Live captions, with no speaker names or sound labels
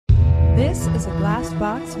This is a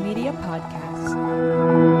Glassbox Media podcast.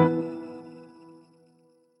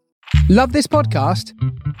 Love this podcast?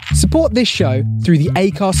 Support this show through the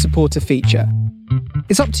Acast supporter feature.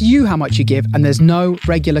 It's up to you how much you give, and there's no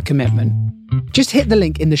regular commitment. Just hit the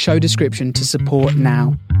link in the show description to support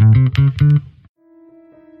now.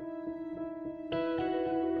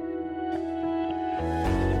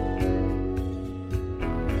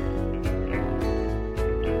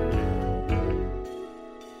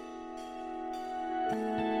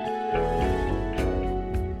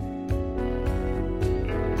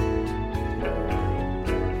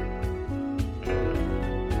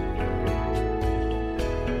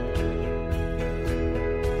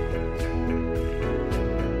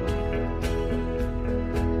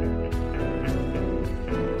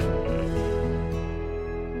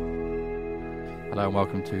 Hello and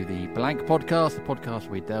welcome to the Blank Podcast, the podcast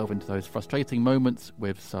where we delve into those frustrating moments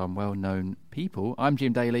with some well-known people. I'm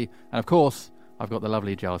Jim Daly, and of course, I've got the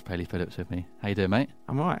lovely Giles Paley-Phillips with me. How you doing, mate?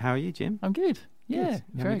 I'm all right. How are you, Jim? I'm good. Yeah, Good.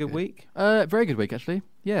 You having a good week? Very good week, actually.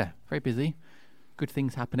 Yeah, very busy. Good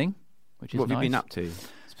things happening, which is What have nice. you been up to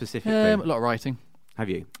specifically? A lot of writing. Have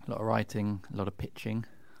you? A lot of writing, a lot of pitching.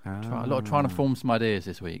 Ah. A lot of trying to form some ideas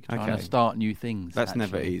this week. Trying to Okay. start new things. That's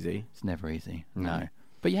never actually. easy. It's never easy. No. No.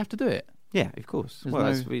 But you have to do it. Yeah, of course. There's Well,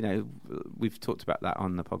 no- that's, we've talked about that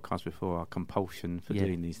on the podcast before, our compulsion for Yeah.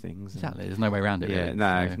 doing these things. Exactly. There's no way around it.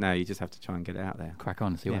 Yeah, really. no, you just have to try and get it out there. Crack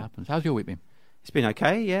on and see Yeah. what happens. How's your week been? It's been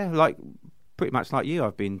okay, yeah. Pretty much like you,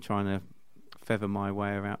 I've been trying to feather my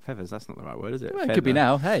way around. Feathers, that's not the right word, is it? Well, it could be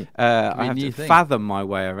now. Hey. I be a have new to thing. fathom my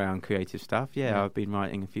way around creative stuff. Yeah, Yeah. I've been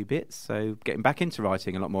writing a few bits, so getting back into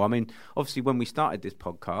writing a lot more. I mean, obviously, when we started this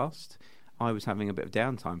podcast, I was having a bit of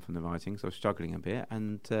downtime from the writing, so I was struggling a bit,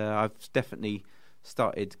 and I've definitely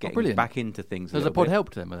started getting brilliant. back into things. So has a the little pod bit.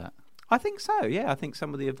 helped them with that? I think so. Yeah, I think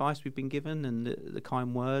some of the advice we've been given and the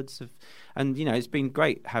kind words and it's been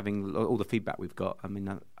great having all the feedback we've got. I mean,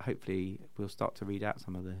 hopefully we'll start to read out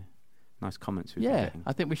some of the nice comments we've been Yeah, getting.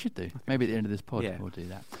 I think we should do. Maybe at the end of this pod Yeah. we'll do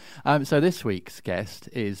that. So this week's guest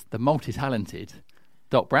is the multi-talented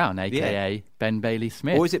Doc Brown, a.k.a. Ben Bailey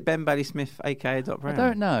Smith. Or is it Ben Bailey Smith, a.k.a. Doc Brown? I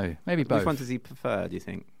don't know. Maybe both. Which one does he prefer, do you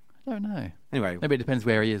think? I don't know. Anyway. Maybe it depends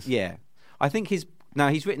where he is. Yeah. I think he's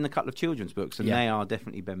written a couple of children's books, and they are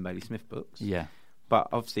definitely Ben Bailey Smith books. Yeah. But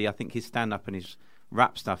obviously, I think his stand-up and his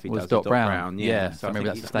rap stuff he Was does Doc with Doc Brown. Brown. Yeah, So so I maybe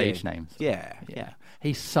think that's the he's- stage name. Yeah.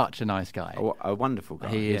 He's such a nice guy. A wonderful guy.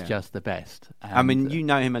 He is yeah. just the best. I mean, And, you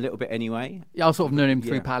know him a little bit anyway. yeah, I've sort of known him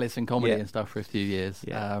through Yeah. Palace and comedy Yeah. and stuff for a few years.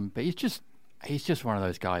 Yeah. But he's just one of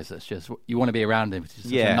those guys that's just, you want to be around him. It's just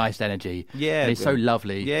such Yeah. a nice energy. Yeah, And he's so but-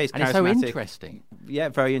 lovely. Yeah, he's and he's so charismatic. interesting. Yeah,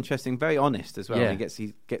 very interesting, very honest as well. Yeah.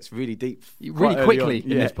 He gets really deep, Really quite early quickly on.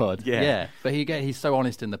 in Yeah. this pod. Yeah. But he's so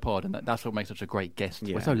honest in the pod, and that's what makes such a great guest.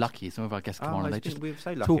 Yeah. We're so lucky. Some of our guests come on and they just we're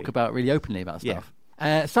so lucky. talk about really openly about Yeah. stuff.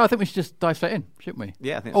 So I think we should just dive straight in, shouldn't we?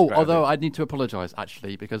 Yeah, I think that's a great although idea. I need to apologise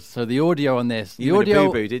actually, because so the audio on this, You the made a audio,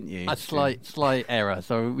 boo-boo, didn't you? a slight error.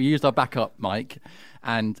 So we used our backup mic,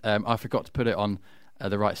 and I forgot to put it on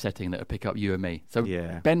the right setting that would pick up you and me. So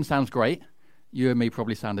Yeah. Ben sounds great. You and me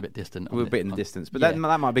probably sound a bit distant. We're a bit in the distance, but yeah.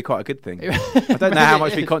 that might be quite a good thing. I don't know how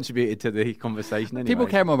much we contributed to the conversation anyway. People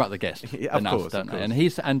care more about the guest Yeah, than of us, course, don't of they?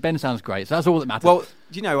 course. And Ben sounds great, so that's all that matters. Well,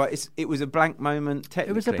 do you know what? It was a blank moment,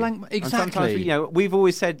 technically. It was a blank- And sometimes, exactly. we've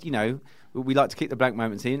always said, we like to keep the blank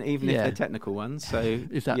moments in, even if Yeah. they're technical ones. So,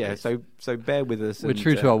 Exactly. yeah, so bear with us. We're and,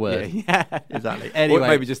 true to our word. Yeah. Exactly. Or Anyway.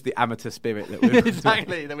 maybe just the amateur spirit that we've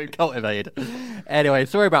exactly, that we've cultivated. Anyway,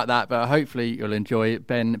 sorry about that, but hopefully you'll enjoy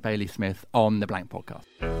Ben Bailey Smith on the Blank Podcast.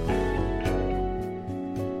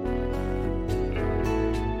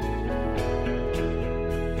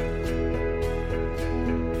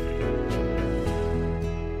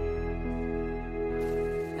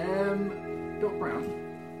 Doc Brown,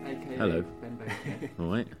 aka Hello. Ben Bailey Smith.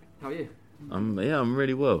 All right. How are you? I'm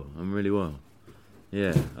really well.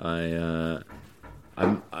 Yeah,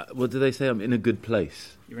 what do they say? I'm in a good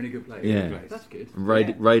place. You're in a good place. Yeah. That's good. I'm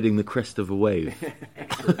riding the crest of a wave.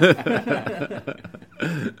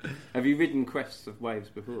 Have you ridden crests of waves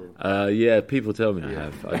before? Yeah, people tell me I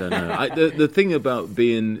have. I don't know. The thing about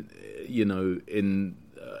being, in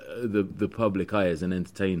the public eye as an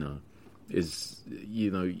entertainer is,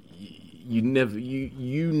 you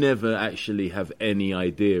never actually have any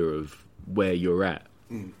idea of where you're at.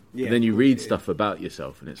 Yeah, Then you read stuff about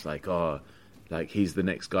yourself, and it's like, he's the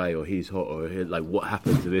next guy, or he's hot, or like what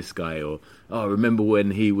happened to this guy, or remember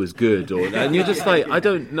when he was good, and you're just like, I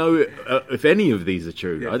don't know if any of these are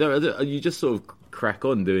true. Yeah. I don't. You just sort of crack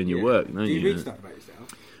on doing your work. Don't Do you you read stuff about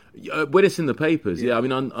yourself? When it's in the papers, I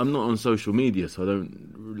mean, I'm not on social media, so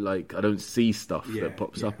I don't see stuff that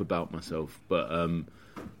pops up about myself. But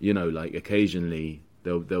you know, like occasionally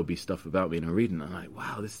there'll be stuff about me and I read and I'm like,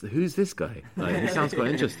 wow, who's this guy? Like, it sounds quite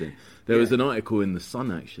interesting. There was an article in The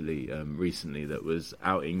Sun actually recently that was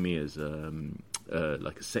outing me as like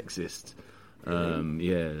a sexist. In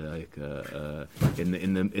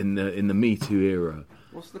the Me Too era.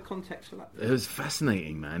 What's the context for that? It was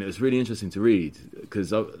fascinating, man. It was really interesting to read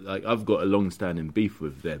because I've got a long-standing beef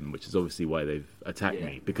with them, which is obviously why they've attacked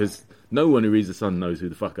me. Because no one who reads The Sun knows who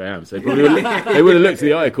the fuck I am. So they would have looked at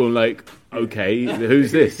the article and like, okay,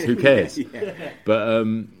 who's this? Who cares? But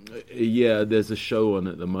there's a show on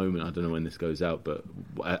at the moment. I don't know when this goes out, but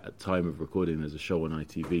at time of recording, there's a show on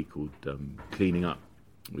ITV called Cleaning Up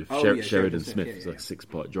with Sheridan Smith. It's like a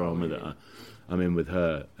 6-part drama that I'm in with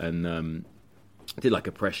her, and did like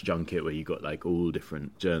a press junket where you got like all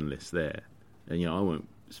different journalists there, and I won't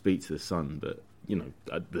speak to The Sun, but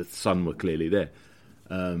the Sun were clearly there,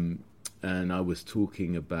 and I was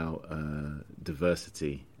talking about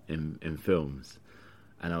diversity in films,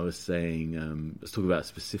 and I was saying I was talking about a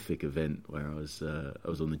specific event where I was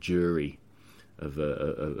on the jury of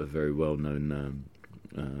a very well known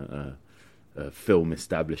film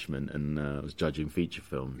establishment, and I was judging feature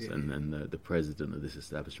films, and the president of this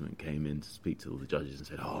establishment came in to speak to all the judges and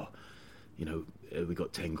said, we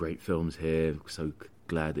got 10 great films here, so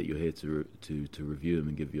glad that you're here to review them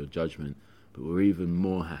and give your judgment, but we're even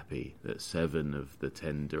more happy that 7 of the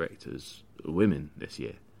 10 directors are women this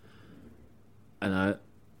year. And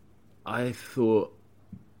I thought,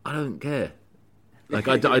 I don't care, like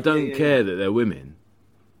I don't care that they're women.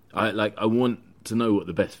 I want to know what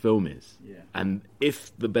the best film is. And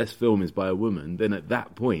if the best film is by a woman, then at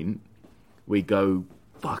that point we go,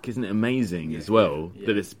 fuck, isn't it amazing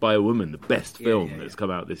that it's by a woman, the best film that's come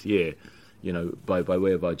out this year, by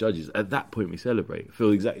way of our judges. At that point we celebrate. I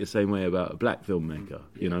feel exactly the same way about a black filmmaker.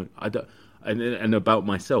 I don't, and about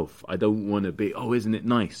myself. I don't want to be, isn't it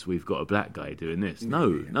nice we've got a black guy doing this?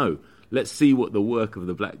 No. Let's see what the work of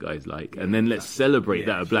the black guy's like, and then let's celebrate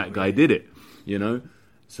that a black guy did it,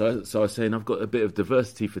 So I was saying I've got a bit of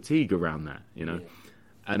diversity fatigue around that,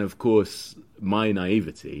 And of course, my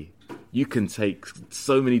naivety, you can take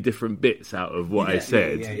so many different bits out of what I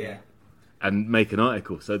said and make an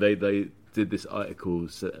article. So they did this article,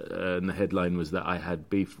 and the headline was that I had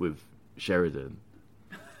beef with Sheridan.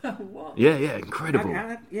 What? Yeah, incredible.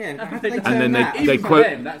 How and then they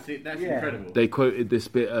quote. That's incredible. They quoted this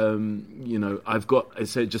bit. I've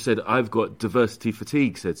got diversity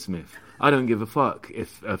fatigue, said Smith. I don't give a fuck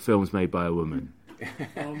if a film's made by a woman.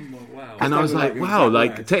 Wow. And I was like, wow,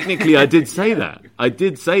 like technically I did say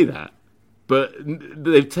that. But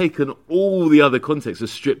they've taken all the other context and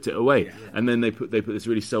stripped it away. And then they put this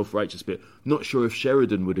really self-righteous bit. Not sure if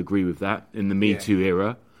Sheridan would agree with that in the Me Too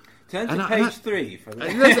era. Turn to page 3 for that.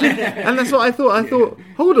 And that's what I thought. I thought,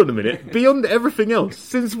 hold on a minute. Beyond everything else,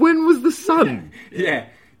 since when was The Sun?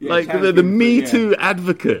 Like the Me Too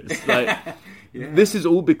advocates. Like this is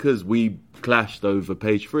all because we clashed over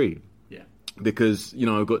page 3. Because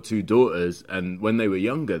I've got 2 daughters, and when they were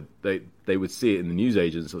younger, they would see it in the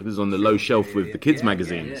newsagents. It was on the low shelf with the kids'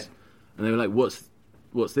 magazines, and they were like,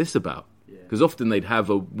 "What's this about?" Because often they'd have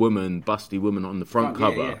a busty woman on the front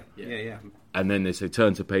cover. And then they say,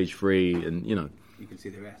 turn to page 3, and, you can see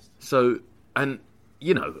the rest. So, and,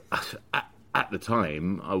 at the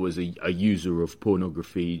time, I was a user of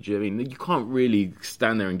pornography. I mean, you can't really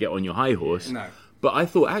stand there and get on your high horse. No. But I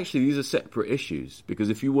thought, actually, these are separate issues. Because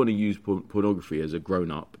if you want to use pornography as a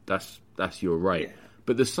grown-up, that's your right. Yeah.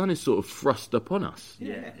 But The Sun is sort of thrust upon us.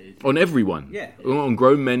 On everyone. On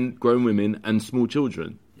grown men, grown women, and small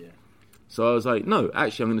children. So I was like, no,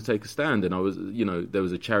 actually, I'm going to take a stand. And I was, there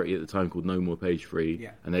was a charity at the time called No More Page 3.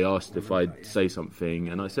 And they asked if I'd say something.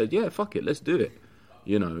 And I said, yeah, fuck it, let's do it.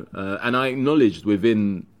 And I acknowledged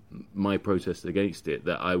within my protest against it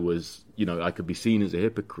that I was, I could be seen as a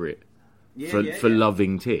hypocrite for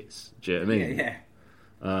loving tits. Do you know what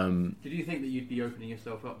I mean? Did you think that you'd be opening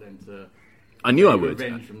yourself up then to... I knew I would.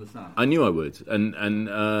 Revenge from The Sun? I knew I would. And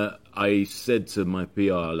I said to my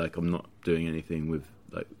PR, like, I'm not doing anything with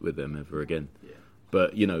them ever again.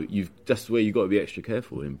 But that's where you got to be extra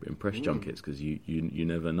careful in press junkets, because you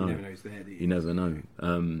never know. You never know who's there, do you? You never know.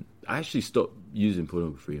 I actually stopped using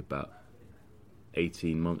pornography about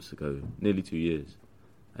 18 months ago, nearly 2 years,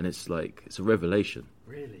 and it's a revelation.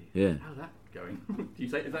 Really? Yeah. How's that going? Do you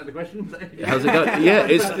say, is that the question? How's it going? Yeah,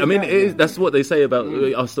 it is. That's what they say about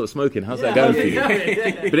I'll stop smoking. How's that going for you?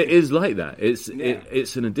 But it is like that. It's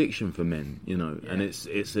an addiction for men, and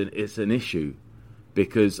it's an issue.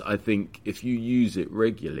 Because I think if you use it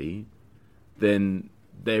regularly, then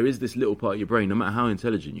there is this little part of your brain, no matter how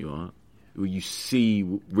intelligent you are, where you see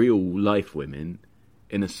real life women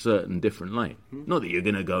in a certain different light. Not that you're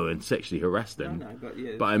going to go and sexually harass them, No, but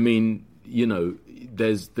yeah. but I mean, you know,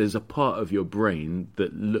 there's a part of your brain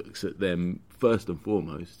that looks at them first and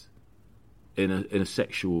foremost in a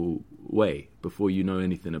sexual way before you know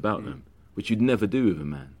anything about them, which you'd never do with a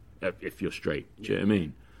man if you're straight. Do you know what I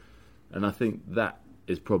mean? And I think that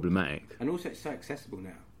is problematic. And also, it's so accessible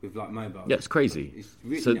now with like mobile. Yeah, it's crazy. It's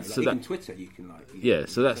really, So- you know, so even that- Twitter, you can like. Yeah,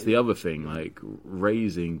 so that's the other thing. Like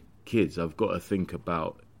raising kids, I've got to think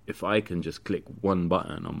about if I can just click one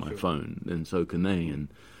button on my phone, then so can they. And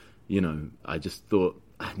you know, I just thought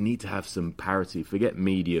I need to have some parity. Forget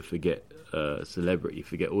media, forget celebrity,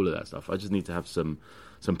 forget all of that stuff. I just need to have some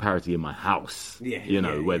parity in my house.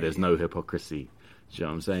 Where there's no hypocrisy. Do you know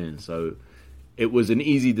what I'm saying? So it was an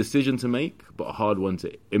easy decision to make, but a hard one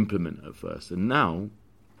to implement at first. And now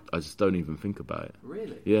I just don't even think about it.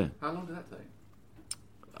 Really? Yeah. How long did that take?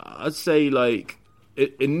 I'd say like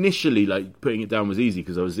initially, like putting it down was easy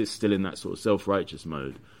because I was still in that sort of self-righteous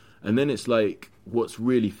mode, and then it's like what's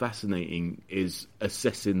really fascinating is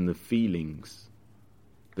assessing the feelings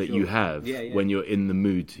that you have when you're in the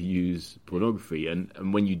mood to use pornography,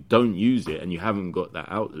 and when you don't use it and you haven't got that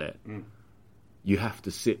outlet, you have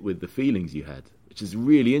to sit with the feelings you had, which is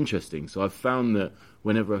really interesting. So I've found that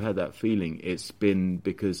whenever I've had that feeling, it's been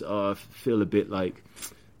because I feel a bit like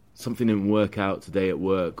something didn't work out today at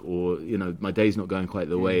work, or you know, my day's not going quite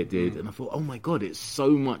the way it did, and I thought, oh my god, it's so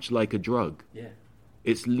much like a drug. Yeah.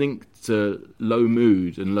 It's linked to low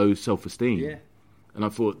mood and low self-esteem. Yeah. And I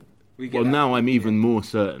thought, We get well, that. now I'm even more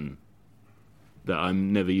certain that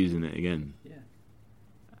I'm never using it again. Yeah.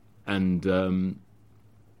 And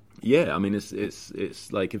I mean,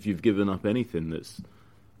 it's like if you've given up anything that's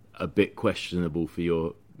a bit questionable for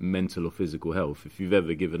your mental or physical health. If you've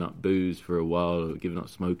ever given up booze for a while, or given up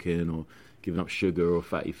smoking, or given up sugar or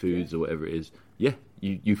fatty foods or whatever it is,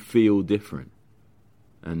 you feel different.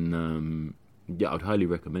 And I'd highly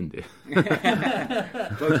recommend it.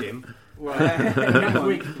 Go, Jim. Next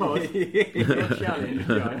week's pod. Your challenge,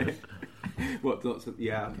 guys. What? Lots of,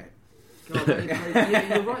 yeah. Okay. God,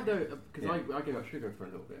 yeah, you're right though, because I gave up sugar for a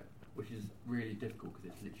little bit, which is really difficult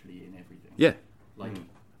because it's literally in everything. Yeah. Like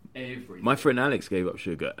everything. My friend Alex gave up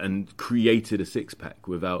sugar and created a six-pack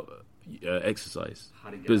without exercise.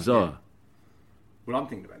 How did it go? Bizarre. Well, I'm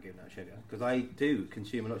thinking about giving up sugar because I do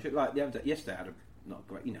consume a lot of sugar. Like the other day, yesterday, I had not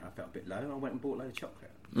great. You know, I felt a bit low. I went and bought a load of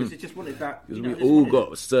chocolate because I just wanted that. Because You know, we I just all wanted-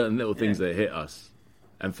 got certain little things that hit us.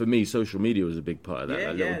 And for me, social media was a big part of that. Yeah,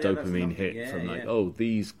 that yeah, little that's dopamine lovely. hit Yeah, from like, yeah. oh,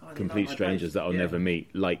 these Oh, they complete like my strangers taste. that I'll Yeah. never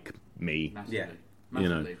meet like me. Massively. Yeah. You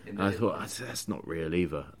know, Massively. and I thought that's not real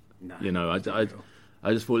either. No, You know, it's not I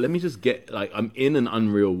real. just thought, let me just get like, I'm in an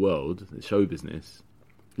unreal world, the show business.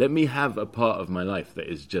 Let me have a part of my life that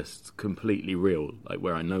is just completely real, like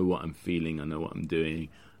where I know what I'm feeling, I know what I'm doing,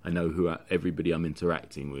 I know everybody I'm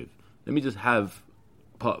interacting with. Let me just have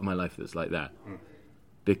part of my life that's like that,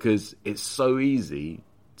 because it's so easy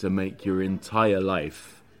to make your entire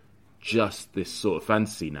life just this sort of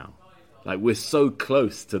fantasy now. Like, we're so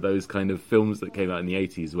close to those kind of films that came out in the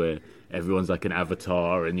 80s where everyone's like an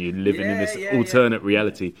avatar and you're living in this alternate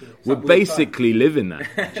reality. We're like basically living that.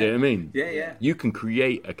 Do you know what I mean? Yeah. You can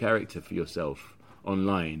create a character for yourself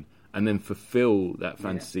online and then fulfill that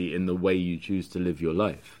fantasy in the way you choose to live your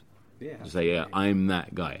life. Yeah. Just say, yeah, I'm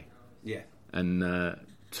that guy. Yeah. And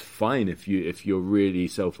it's fine if you're really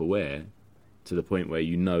self-aware to the point where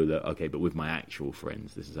you know that, okay, but with my actual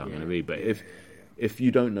friends, this is how I'm going to be. But if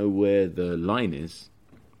you don't know where the line is,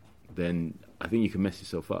 then I think you can mess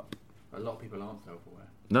yourself up. A lot of people aren't self-aware.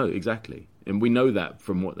 No, exactly. And we know that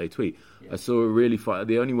from what they tweet. I saw a really funny...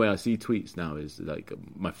 The only way I see tweets now is, like,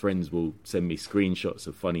 my friends will send me screenshots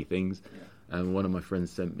of funny things. Yeah. And one of my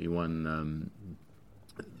friends sent me one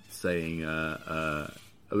saying...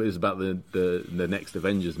 it was about the next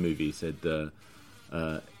Avengers movie. He said,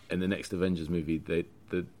 in the next Avengers movie,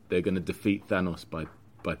 they're going to defeat Thanos by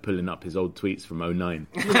pulling up his old tweets from 2009.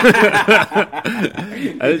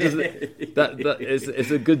 And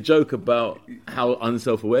it's a good joke about how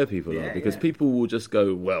unself-aware people are, because people will just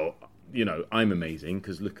go, well, you know, I'm amazing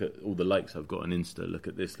because look at all the likes I've got on Insta, look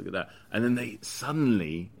at this, look at that. And then they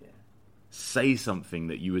suddenly say something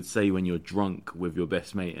that you would say when you're drunk with your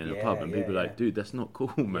best mate in a pub, and people are like, dude, that's not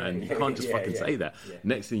cool, man. You can't just fucking say that.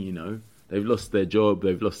 Next thing you know, they've lost their job,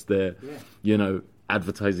 they've lost their, you know,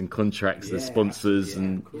 advertising contracts, their sponsors,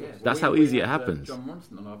 and that's how easy it happens. John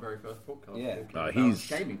Ronson on our very first podcast. Yeah. He's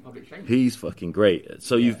Public shaming. He's fucking great.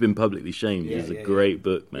 So You've Been Publicly Shamed is a great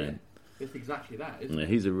book, man. It's exactly that, isn't Yeah, it?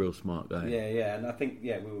 he's a real smart guy. Yeah, and I think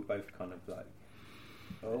we were both kind of like,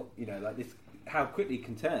 oh, you know, like this, how quickly it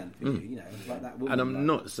can turn for you, you know, it's like that woman. And I'm like,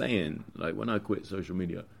 not saying, like, when I quit social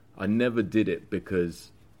media, I never did it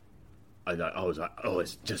because I was like, oh,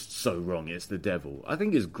 it's just so wrong. It's the devil. I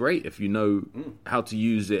think it's great if you know how to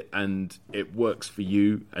use it and it works for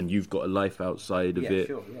you and you've got a life outside of it.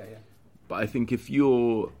 Sure. Yeah. But I think if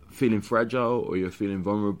you're feeling fragile or you're feeling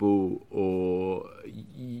vulnerable or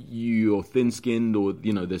you're thin-skinned or,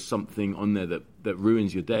 you know, there's something on there that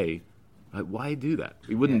ruins your day, like, why do that?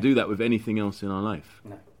 We wouldn't do that with anything else in our life.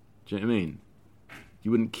 No. Do you know what I mean?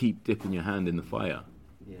 You wouldn't keep dipping your hand in the fire.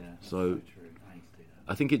 Yeah. That's So true. I used to do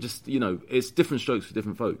that. I think it just, you know, it's different strokes for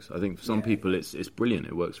different folks. I think for some people it's brilliant.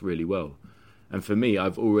 It works really well. And for me,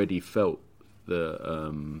 I've already felt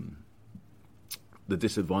the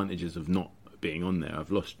disadvantages of not being on there.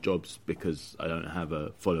 I've lost jobs because I don't have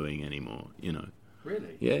a following anymore, you know.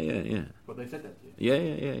 Really? Yeah. But they said that to you?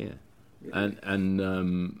 Yeah.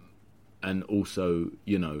 Really? And also,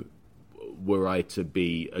 you know, were I to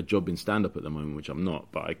be a job in stand-up at the moment, which I'm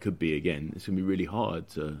not, but I could be again, it's going to be really hard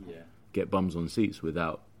to get bums on seats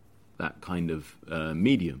without that kind of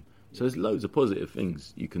medium. So there's loads of positive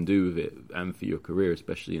things you can do with it and for your career,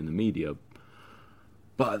 especially in the media.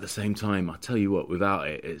 But at the same time, I tell you what, without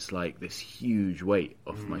it, it's like this huge weight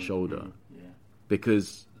off my shoulder. Yeah.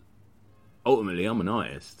 Because ultimately, I'm an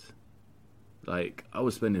artist. Like, I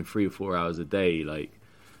was spending 3 or 4 hours a day, like,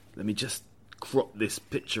 let me just crop this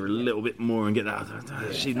picture a little bit more and get that.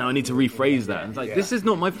 Actually, no, I need to rephrase that. And it's like, this is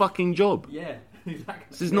not my fucking job. Yeah, exactly.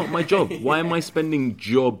 This is not my job. Why am I spending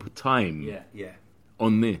job time Yeah.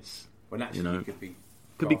 on this? When actually You know, you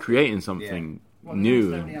could be creating something Well, new.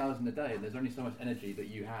 there's so many hours in the day, and there's only so much energy that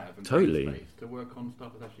you have and Totally. brain space to work on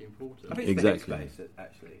stuff that's actually important. I think Exactly. it's the headspace that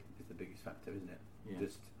actually is the biggest factor, isn't it? Yeah.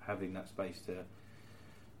 Just having that space to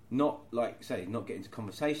not, like say, not get into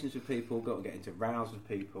conversations with people, not get into rows with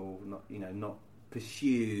people, not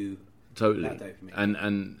pursue Totally. that dopamine.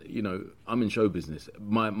 And you know, I'm in show business.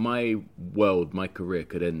 My world, my career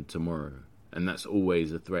could end tomorrow, and that's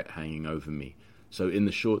always a threat hanging over me. So in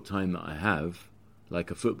the short time that I have,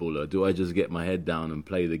 like a footballer, do I just get my head down and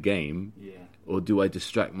play the game, or do I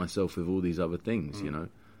distract myself with all these other things? You know,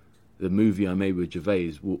 the movie I made with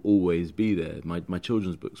Gervais will always be there. My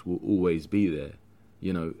children's books will always be there.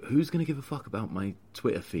 You know, who's going to give a fuck about my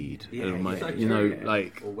Twitter feed?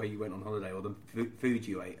 Like, or where you went on holiday, or the food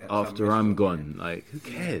you ate at after some I'm restaurant. gone, like, who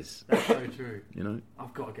cares? That's so true. You know,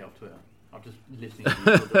 I've got to get off Twitter. I'm just listening to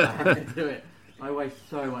people that do it. I waste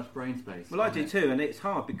so much brain space. Well, I do too, and it's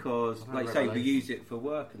hard because, I've like had say, we revelations. use it for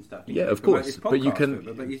work and stuff. yeah, of course, but you can.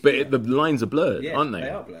 But the lines are blurred, Yeah, aren't they? they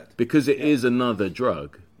are blurred. Because it is another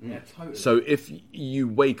drug. Yeah, totally. So if you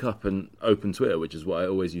wake up and open Twitter, which is what I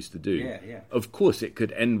always used to do, Yeah. of course it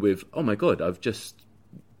could end with, oh my God, I've just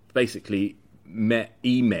basically met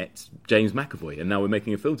James McAvoy and now we're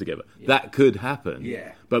making a film together. That could happen.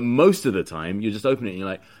 Yeah. But most of the time, you just open it and you're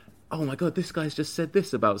like, oh my God, this guy's just said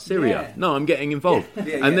this about Syria. Yeah. No, I'm getting involved.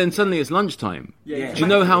 And then suddenly it's lunchtime. Yeah. Do you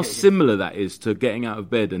know how similar that is to getting out of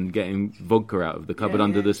bed and getting vodka out of the cupboard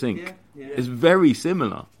under the sink? Yeah. It's very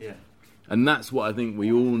similar. Yeah. And that's what I think we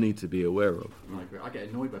all need to be aware of. I agree. I get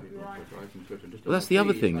annoyed by people on Twitter. I open Twitter and just Well, that's the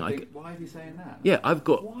other thing. I think, why is he saying that? Yeah, I've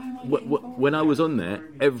got. Why am I getting involved When I with was that? on there,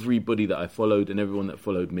 everybody that I followed and everyone that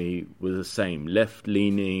followed me was the same: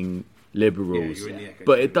 left-leaning liberals. Yeah, you're in the echo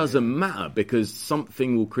but chamber, it doesn't matter because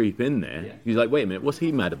something will creep in there. Yeah. He's like, "Wait a minute, what's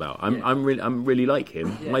he mad about? I'm really like him.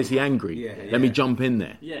 Why is he angry? Yeah. Let me jump in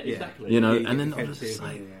there." Yeah, exactly. You know, Yeah, and then get I was just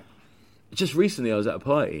defensive, like, just recently I was at a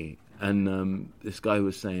party and this guy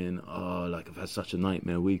was saying, oh, like I've had such a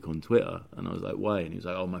nightmare week on Twitter. And I was like, why? And he was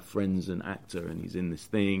like, oh, my friend's an actor and he's in this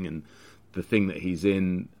thing and the thing that he's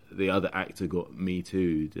in, the other actor got Me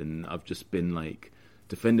Too'd and I've just been like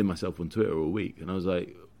defending myself on Twitter all week. And I was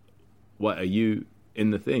like, what, are you in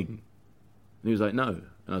the thing? And he was like, no. And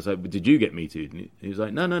I was like, but did you get Me Too'd? And he was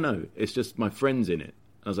like, no, it's just my friend's in it.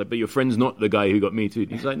 And I was like, but your friend's not the guy who got Me Too'd.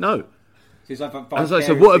 And he's like, no. I was like,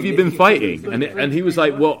 so what have you been fighting? And he was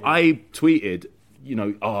like, well, I tweeted, you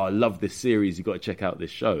know, oh, I love this series. You've got to check out this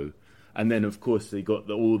show. And then, of course, they got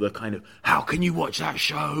all the kind of, how can you watch that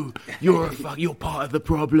show? You're part of the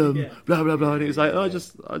problem. Blah blah blah. And he was like, oh, I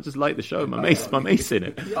just like the show. My mate's in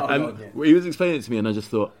it. And he was explaining it to me, and I just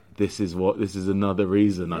thought, this is another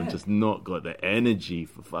reason I've just not got the energy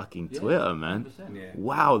for fucking Twitter, man. 100%.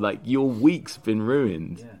 Wow, like your week's been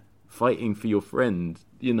ruined fighting for your friend.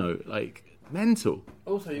 You know, like. Mental.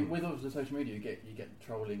 Also, with all the social media, you get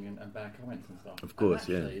trolling and bad comments and stuff. Of course,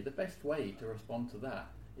 and actually, the best way to respond to that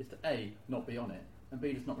is to A, not be on it, and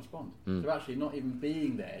B, just not respond. So actually, not even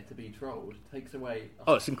being there to be trolled takes away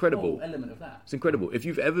it's incredible. whole element of that. It's incredible. If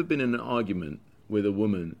you've ever been in an argument with a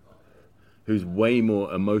woman who's way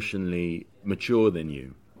more emotionally mature than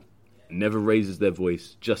you, never raises their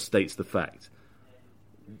voice, just states the fact,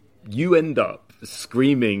 you end up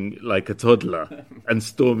screaming like a toddler and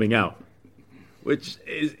storming out, which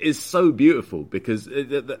is so beautiful because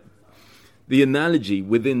the analogy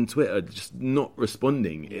within Twitter, just not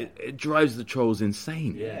responding, it drives the trolls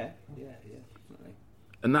insane. Yeah, definitely.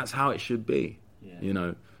 And that's how it should be, you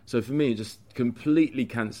know. So for me, just completely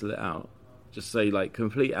cancel it out. Just say, like,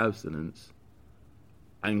 complete abstinence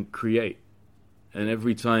and create. And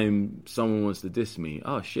every time someone wants to diss me,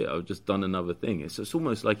 oh, shit, I've just done another thing. It's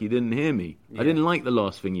almost like you didn't hear me. I didn't like the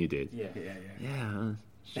last thing you did. Yeah,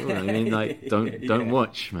 sure. I mean, like, don't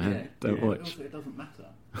watch, man. Don't watch. Also, it doesn't matter.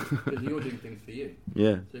 Because you're doing things for you.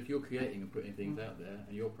 Yeah. So if you're creating and putting things out there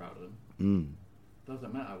and you're proud of them,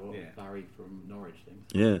 doesn't matter what Barry from Norwich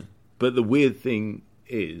thinks. Yeah. But the weird thing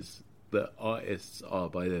is that artists are,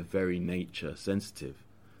 by their very nature, sensitive.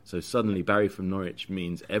 So suddenly Barry from Norwich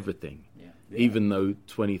means everything. Even though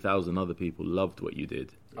 20,000 other people loved what you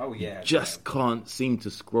did. Oh, yeah. You just can't seem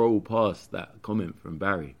to scroll past that comment from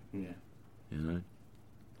Barry. Yeah. You know?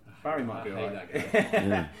 Barry might be alright.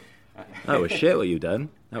 Yeah. That was shit what you done.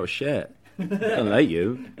 That was shit. I don't like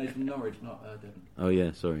you. It's from Norwich, not Devon. Oh,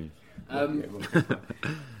 yeah, sorry.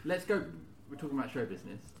 Let's go. We're talking about show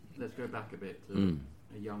business. Let's go back a bit to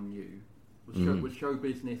a young you. Was show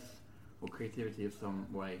business or creativity of some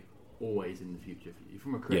way always in the future for you? You're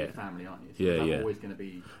from a creative family, aren't you? So is that always going to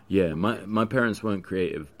be... Yeah, my parents weren't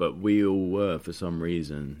creative, but we all were for some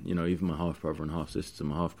reason. You know, even my half-brother and half-sister.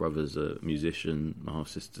 My half-brother's a musician. My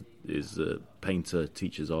half-sister is a painter,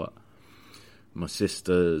 teaches art. My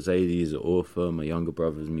sister, Zadie, is an author. My younger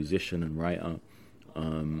brother is a musician and writer.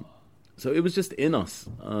 So it was just in us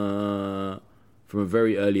from a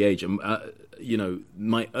very early age. You know,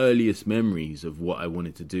 my earliest memories of what I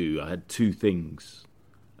wanted to do, I had two things.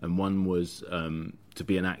 And one was to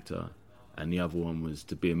be an actor, and the other one was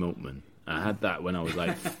to be a milkman. I had that when I was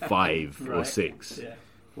like 5 or 6. Yeah.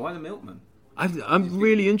 Why the milkman? I'm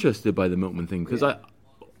really interested by the milkman thing because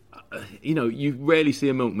you know, you rarely see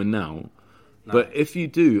a milkman now. No. But if you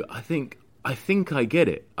do, I think I get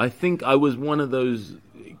it. I think I was one of those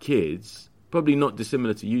kids, probably not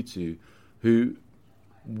dissimilar to you two, who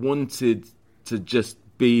wanted to just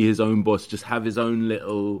be his own boss, just have his own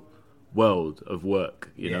little world of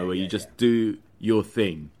work, you know, where you just do your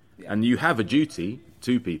thing. Yeah. And you have a duty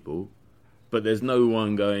to people, but there's no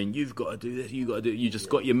one going, you've got to do this, you've got to do it. You just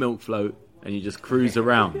got your milk float and you just cruise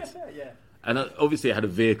around. And obviously it had a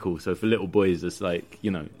vehicle, so for little boys it's like, you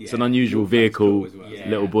know, it's an unusual vehicle. Well.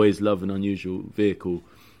 Little boys love an unusual vehicle.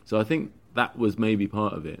 So I think that was maybe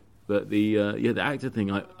part of it. But the actor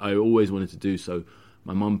thing I always wanted to do. So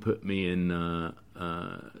my mum put me in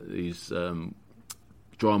these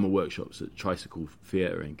drama workshops at Tricycle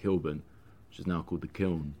Theatre in Kilburn, which is now called The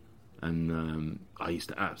Kiln. And I used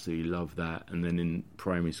to absolutely love that. And then in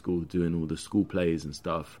primary school, doing all the school plays and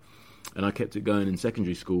stuff. And I kept it going in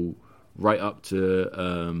secondary school, right up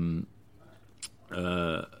to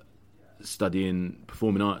studying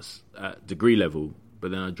performing arts at degree level.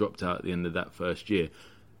 But then I dropped out at the end of that first year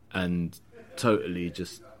and totally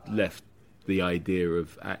just left the idea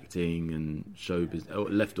of acting and show business,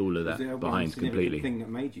 left all of that behind completely. Was there one thing that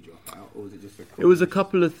made you drop out, or was it just It was a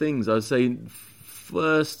couple of things. I would say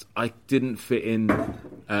first, I didn't fit in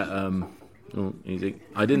at,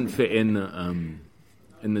 I didn't fit in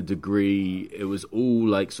the degree. It was all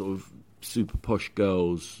like sort of super posh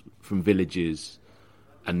girls from villages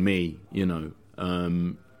and me, you know,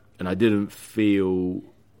 and I didn't feel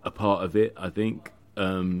a part of it, I think.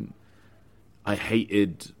 I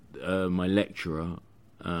hated my lecturer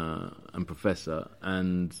and professor,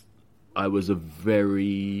 and I was a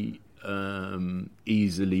very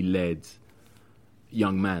easily led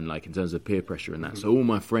young man, like in terms of peer pressure and that. So all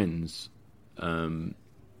my friends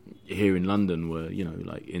here in London were, you know,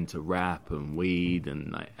 like into rap and weed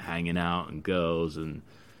and like hanging out and girls, and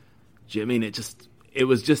do you know what I mean? It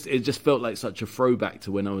just felt like such a throwback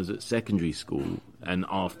to when I was at secondary school, and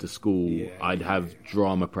after school I'd have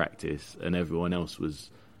drama practice and everyone else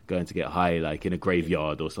was going to get high, like in a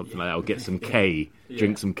graveyard or something like that, or get some K,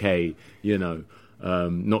 drink some K, you know,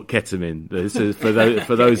 not ketamine. This is for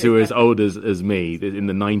those who are as old as me. In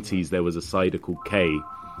the 90s, there was a cider called K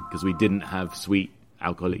because we didn't have sweet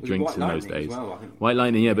alcoholic drinks in those days. Well, White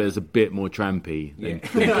Lightning, but it was a bit more trampy than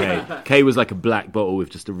K. K was like a black bottle with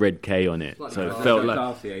just a red K on it, so it felt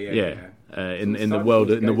like in the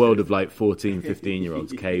world of like 14,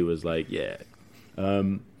 15-year-olds, K was like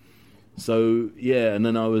So and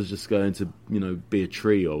then I was just going to, you know, be a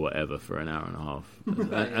tree or whatever for an hour and a half,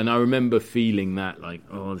 and I remember feeling that like,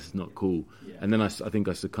 oh, this is not cool. And then I think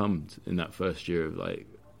I succumbed in that first year of like,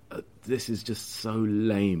 this is just so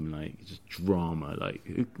lame, like just drama. Like,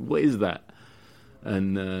 what is that?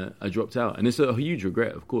 and I dropped out. And it's a huge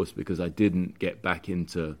regret, of course, because I didn't get back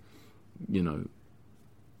into, you know,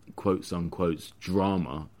 quotes unquotes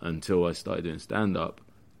drama until I started doing stand-up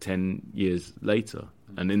 10 years later.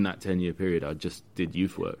 And in that 10-year period, I just did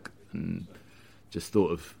youth work and just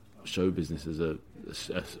thought of show business as a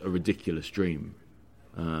ridiculous dream.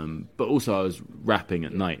 But also I was rapping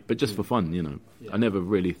at night, but just for fun, you know. I never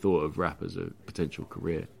really thought of rap as a potential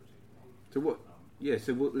career. So what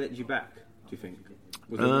led you back, do you think?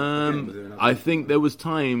 Was there I think there was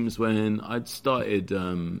times when I'd started...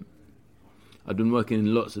 I'd been working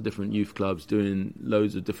in lots of different youth clubs, doing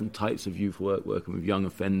loads of different types of youth work, working with young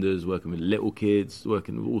offenders, working with little kids,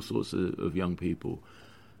 working with all sorts of young people.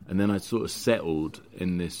 And then I sort of settled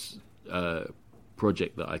in this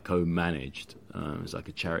project that I co-managed. It's like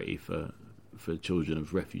a charity for children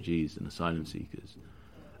of refugees and asylum seekers.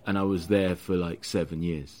 And I was there for like 7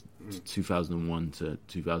 years, 2001 to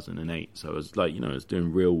 2008. So I was like, you know, I was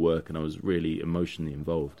doing real work and I was really emotionally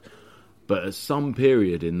involved. But at some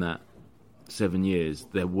period in that 7 years,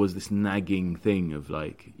 there was this nagging thing of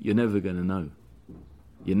like, you're never going to know.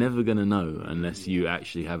 You're never going to know unless you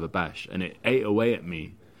actually have a bash. And it ate away at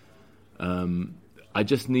me. I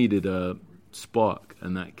just needed a spark,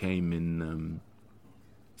 and that came in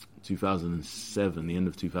 2007, the end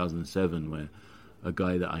of 2007, where a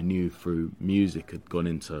guy that I knew through music had gone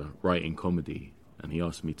into writing comedy, and he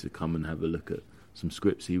asked me to come and have a look at some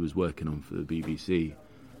scripts he was working on for the BBC.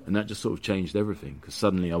 And that just sort of changed everything, because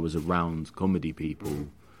suddenly I was around comedy people,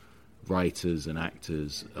 writers and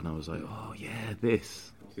actors, and I was like, oh yeah,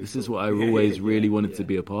 this is what I always really wanted to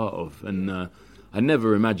be a part of. And I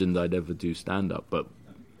never imagined I'd ever do stand-up, but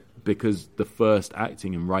because the first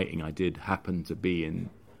acting and writing I did happened to be in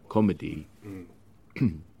comedy,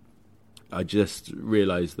 I just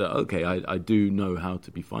realised that, okay, I do know how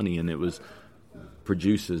to be funny, and it was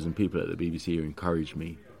producers and people at the BBC who encouraged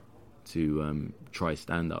me to try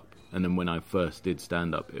stand-up. And then when I first did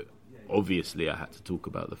stand-up, obviously I had to talk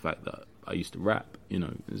about the fact that I used to rap. You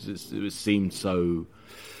know, it seemed so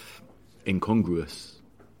incongruous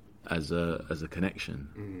as a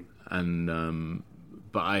connection. And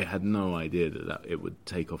but I had no idea that it would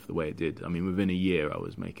take off the way it did. I mean, within a year I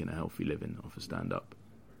was making a healthy living off of stand-up.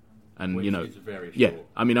 And which you know, is very yeah, short.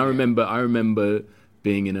 I mean, I remember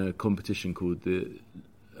being in a competition called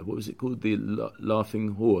what was it called? The Laughing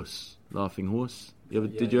Horse.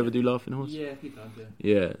 Did you ever do Laughing Horse? Yeah, a few times,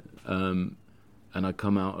 yeah. And I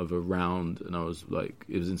come out of a round, and I was like,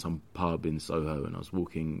 it was in some pub in Soho, and I was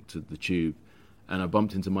walking to the Tube, and I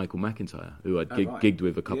bumped into Michael McIntyre, who I'd gigged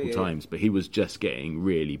with a couple times, but he was just getting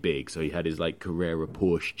really big, so he had his like Carrera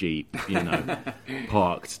Porsche Jeep, you know,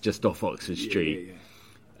 parked just off Oxford Street.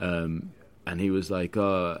 And he was like,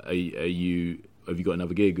 have you got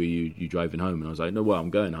another gig, or are you driving home? And I was like, no, well, I'm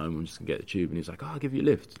going home, I'm just going to get the Tube. And he was like, I'll give you a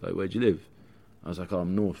lift. Like, where'd you live? I was like,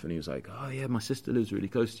 I'm north. And he was like, oh yeah, my sister lives really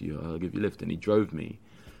close to you, I'll give you a lift. And he drove me,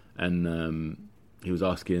 and he was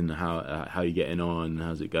asking how you getting on,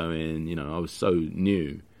 how's it going, you know. I was so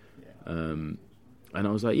new. And I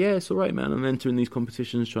was like, yeah, it's all right, man, I'm entering these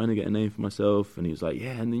competitions, trying to get a name for myself. And he was like,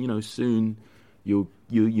 yeah, and then, you know, soon you'll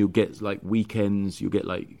get like weekends, you'll get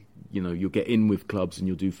like, you know, you'll get in with clubs, and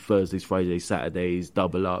you'll do Thursdays, Fridays, Saturdays,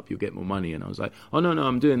 double up, you'll get more money. And I was like, oh, no,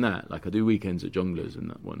 I'm doing that. Like, I do weekends at Jongleurs and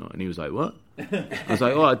whatnot. And he was like, what? I was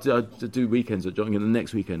like, oh, I do weekends at Jongleurs. And the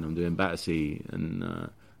next weekend I'm doing Battersea. And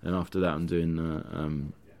after that I'm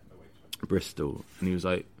doing Bristol. And he was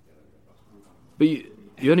like, but you've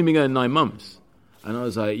only been going 9 months. And I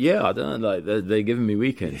was like, yeah, I don't know, like, they're giving me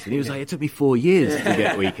weekends. And he was like, it took me 4 years to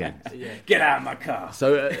get weekends. Get out of my car.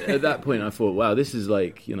 So at that point I thought, wow, this is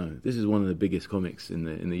like, you know, this is one of the biggest comics in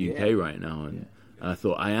the UK right now. And I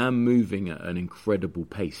thought, I am moving at an incredible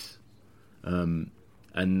pace. And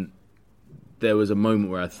there was a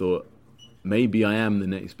moment where I thought, maybe I am the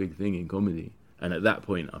next big thing in comedy. And at that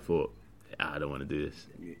point I thought, I don't want to do this.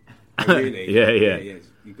 Oh, really? Yeah.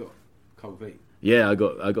 You got cold feet. Yeah, I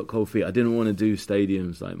got cold feet. I didn't want to do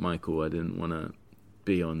stadiums like Michael. I didn't want to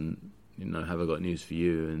be on, you know, Have I Got News for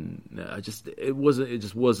You? And it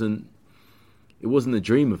wasn't a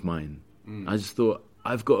dream of mine. I just thought,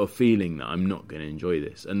 I've got a feeling that I'm not going to enjoy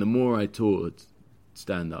this. And the more I toured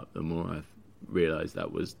stand up, the more I realised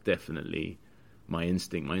that was definitely my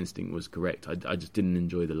instinct. My instinct was correct. I just didn't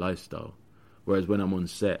enjoy the lifestyle. Whereas when I'm on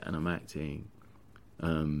set and I'm acting,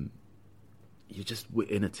 you're just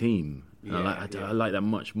in a team. I like that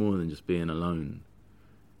much more than just being alone.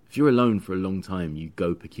 If you're alone for a long time, you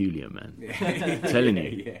go peculiar, man. I'm telling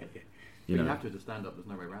you. You know, you have to stand up. There's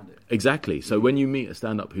no way around it. Exactly. So when you meet a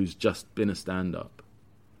stand-up who's just been a stand-up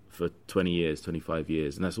for 20 years, 25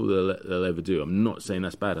 years, and that's all they'll ever do. I'm not saying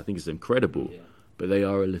that's bad. I think it's incredible. but they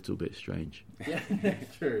are a little bit strange. Yeah,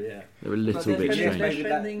 true. Yeah, They're a little bit they're strange.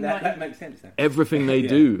 spending That makes sense. Then. Everything they Yeah.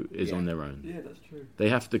 do is Yeah. on their own. yeah, that's true. They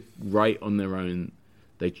have to write on their own.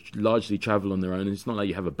 They largely travel on their own. And it's not like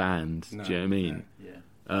you have a band. No, Do you know what I mean?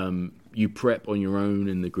 Yeah, You prep on your own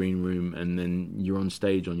in the green room, and then you're on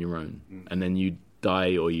stage on your own, and then you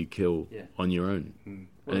die or you kill Yeah. on your own, Well,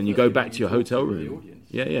 and then you go back to your hotel room.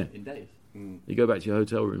 Yeah. in days. You go back to your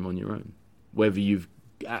hotel room on your own, whether you've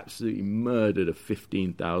absolutely murdered a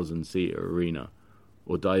 15,000 seater arena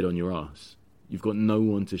or died on your ass. You've got no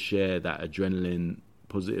one to share that adrenaline,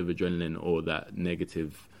 positive adrenaline, or that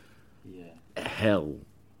negative Yeah, hell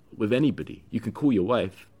with anybody. You can call your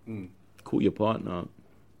wife, call your partner,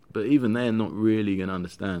 but even they're not really going to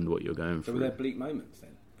understand what you're going So through. were there bleak moments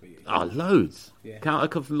then for you? Oh, loads. Yeah.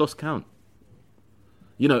 I've lost count.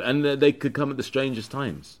 You know, and they could come at the strangest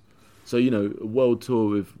times. So, you know, a world tour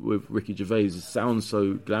with Ricky Gervais sounds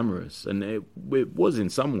so glamorous, and it was in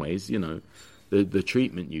some ways, you know, the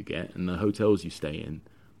treatment you get and the hotels you stay in.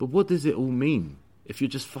 But what does it all mean if you're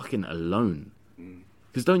just fucking alone?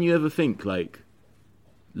 Because don't you ever think, like,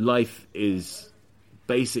 life is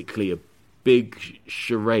basically a big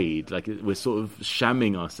charade, like we're sort of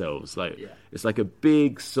shamming ourselves, like it's like a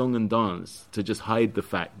big song and dance to just hide the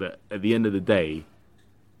fact that at the end of the day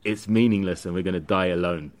it's meaningless and we're going to die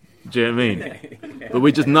alone. Do you know what I mean? But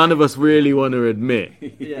we just, none of us really want to admit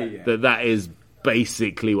that is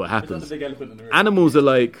basically what happens. big elephant in the room. Animals are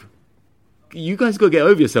like, you guys got to get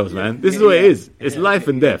over yourselves, man. This is what it is. It's life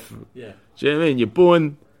and death. Yeah, Do you know what I mean? You're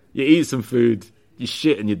born, you eat some food, you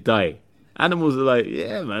shit and you die. Animals are like,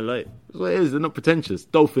 yeah, man, like, that's what it is. They're not pretentious.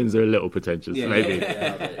 Dolphins are a little pretentious, maybe.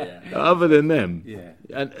 Other than them. Yeah.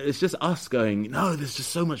 And it's just us going, no, there's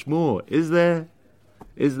just so much more. Is there?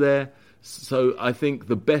 So I think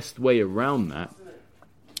the best way around that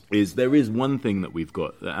is there is one thing that we've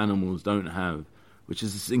got that animals don't have, which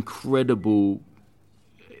is this incredible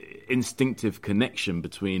instinctive connection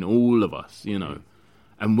between all of us, you know.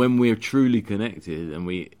 And when we're truly connected and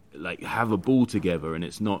we like have a ball together, and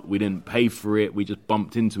it's not, we didn't pay for it, we just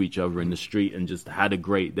bumped into each other in the street and just had a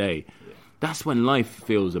great day. That's when life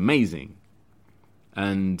feels amazing.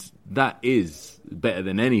 And that is better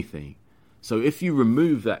than anything. So if you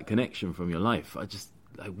remove that connection from your life, I just,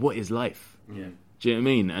 like, what is life? yeah. Do you know what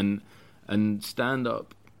I mean? And stand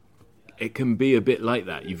up, it can be a bit like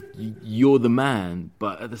that. You're the man,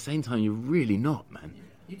 but at the same time, you're really not, man.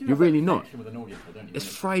 You're really not. With an audience, don't you? It's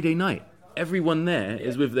Friday night. Everyone there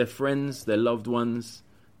is with their friends, their loved ones.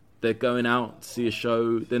 They're going out to see a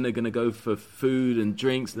show. Then they're going to go for food and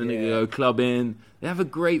drinks. Then they're going to go clubbing. They have a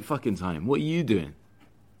great fucking time. What are you doing?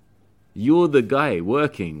 You're the guy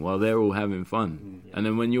working while they're all having fun. And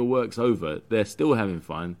then when your work's over, they're still having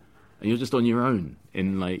fun. And you're just on your own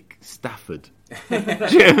in, like, Stafford. Do you know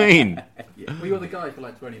what I mean? Well, you're the guy for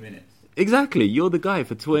like 20 minutes. Exactly. You're the guy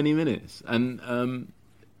for 20 minutes. And,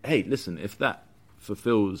 hey, listen, if that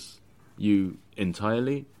fulfills you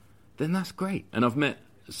entirely, then that's great. And I've met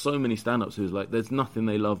so many stand-ups who's like, there's nothing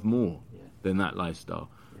they love more than that lifestyle.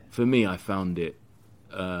 For me, I found it,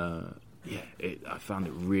 I found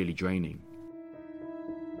it really draining.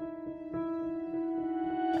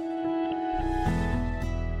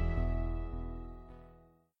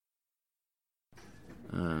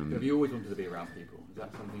 Have you always wanted to be around people? Is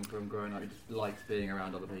that something from growing up? You just liked being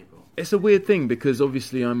around other people? It's a weird thing because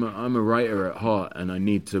obviously I'm a writer at heart and I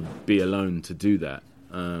need to be alone to do that.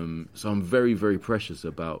 So I'm very, very precious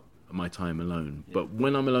about my time alone. But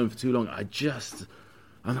when I'm alone for too long,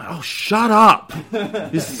 I'm like, oh, shut up!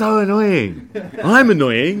 You're so annoying. I'm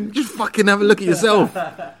annoying. Just fucking have a look at yourself.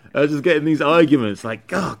 I was just getting these arguments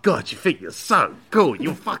like, oh, God, you think you're so cool.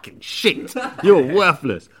 You're fucking shit. You're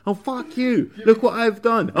worthless. Oh, fuck you. Look what I've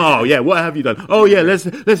done. Oh, yeah, what have you done? Oh, yeah, let's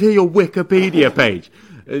hear your Wikipedia page.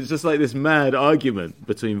 It's just like this mad argument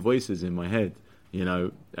between voices in my head, you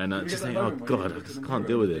know, and I just think, oh, God, I just can't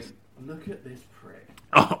deal with this. Look at this prick.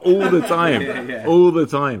 Oh, all the time. All the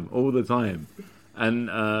time.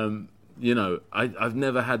 And, you know, I've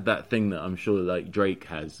never had that thing that I'm sure, like, Drake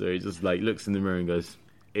has. So he just, like, looks in the mirror and goes,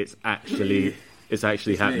 it's actually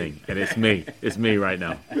happening. And it's me right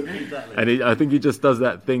now. Exactly. And I think he just does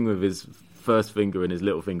that thing with his first finger and his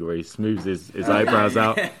little finger where he smooths his eyebrows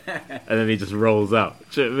out and then he just rolls out.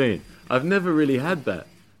 Do you know what I mean? I've never really had that.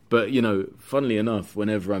 But, you know, funnily enough,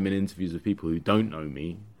 whenever I'm in interviews with people who don't know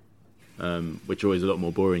me, which are always a lot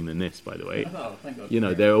more boring than this, by the way. Oh, thank God. You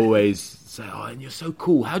know, they're always say, oh, and you're so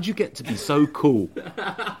cool. How'd you get to be so cool?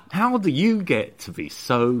 How do you get to be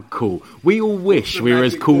so cool? We all wish we were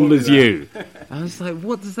as cool as you. I was like,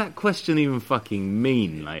 what does that question even fucking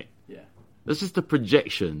mean? Like, that's just a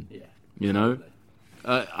projection, you know?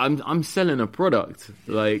 I'm selling a product.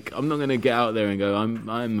 Like, I'm not gonna get out there and go,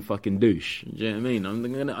 I'm a fucking douche. Do you know what I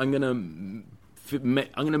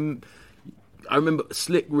mean? I remember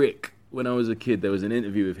Slick Rick. When I was a kid, there was an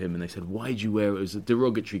interview with him, and they said, "Why'd you wear?" It was a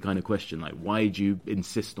derogatory kind of question, like, "Why'd you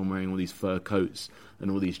insist on wearing all these fur coats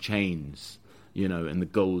and all these chains, you know, and the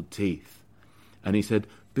gold teeth?" And he said,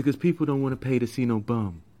 "Because people don't want to pay to see no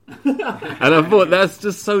bum." And I thought that's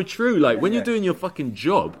just so true. Like, when you're doing your fucking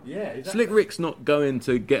job, exactly. Slick Rick's not going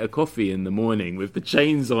to get a coffee in the morning with the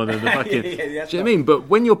chains on and the fucking. Yeah, Do you know what I mean? But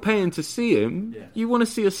when you're paying to see him, you want to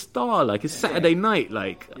see a star. Like, it's Saturday night.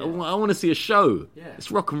 Like, I want to see a show. Yeah.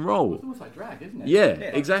 It's rock and roll. It's almost like drag, isn't it? Yeah,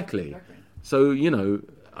 exactly. So, you know,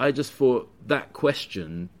 I just thought that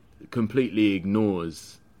question completely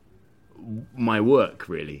ignores my work,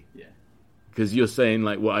 really. Yeah. Because you're saying,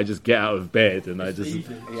 like, well, I just get out of bed and I just, easy.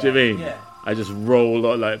 do you know what I mean? Yeah. I just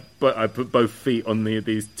roll, like, but I put both feet on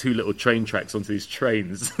these two little train tracks onto these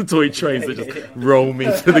trains, toy trains that just roll me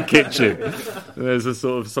to the kitchen. And there's a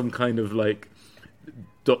sort of some kind of, like,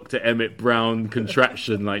 Dr. Emmett Brown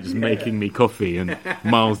contraption, like, just making me coffee, and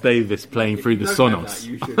Miles Davis playing through the Sonos.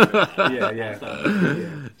 You should. Yeah.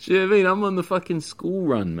 Do you know what I mean? I'm on the fucking school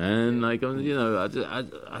run, man. Like, you know,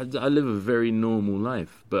 I live a very normal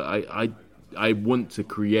life, but I want to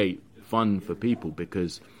create fun for people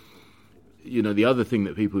because, you know, the other thing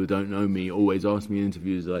that people who don't know me always ask me in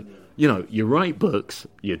interviews, like, you know, you write books,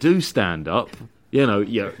 you do stand up, you know,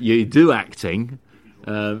 you do acting.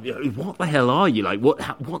 What the hell are you? Like,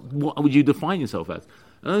 what would you define yourself as?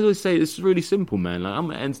 And I always say it's really simple, man. Like,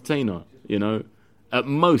 I'm an entertainer, you know. At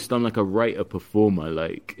most, I'm like a writer performer.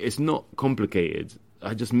 Like, it's not complicated.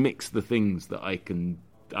 I just mix the things that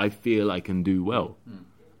I feel I can do well.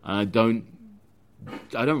 And I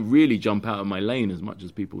don't really jump out of my lane as much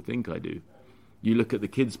as people think I do. You look at the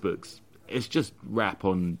kids' books, it's just rap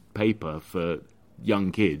on paper for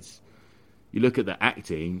young kids. You look at the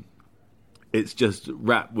acting, it's just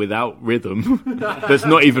rap without rhythm that's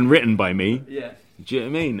not even written by me. Yeah. Do you know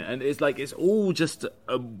what I mean? And it's like, it's all just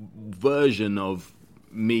a version of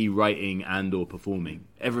me writing and or performing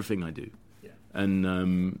everything I do. Yeah.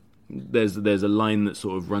 And there's a line that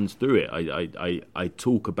sort of runs through it. I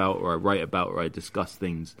talk about, or I write about, or I discuss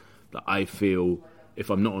things that I feel, if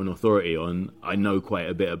I'm not an authority on, I know quite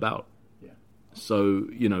a bit about. Yeah. So,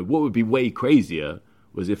 you know, what would be way crazier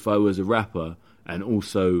was if I was a rapper and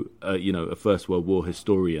also, you know, a First World War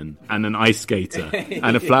historian and an ice skater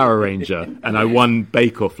and a flower arranger, and I won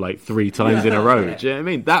Bake Off like 3 times in a row. Do you know what I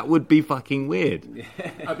mean? That would be fucking weird.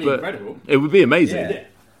 That'd be But incredible. it would be amazing. Yeah.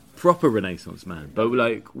 Proper Renaissance man. But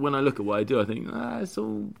like, when I look at what I do, I think it's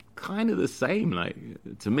all kind of the same. Like,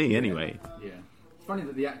 to me, anyway. Yeah. It's funny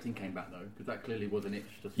that the acting came back though, because that clearly was an itch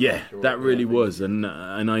to scratch. Yeah, or- that or really something. was, and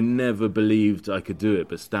I never believed I could do it,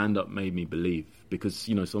 but stand up made me believe, because,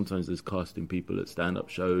 you know, sometimes there's casting people at stand up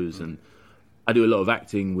shows, and I do a lot of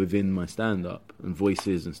acting within my stand up and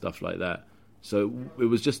voices and stuff like that. So it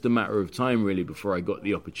was just a matter of time really before I got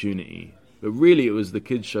the opportunity. But really, it was the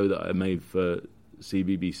kids show that I made for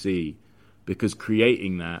CBBC, because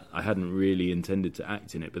creating that, I hadn't really intended to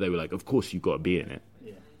act in it, but they were like, "Of course you've got to be in it."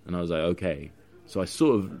 Yeah. And I was like, okay. So I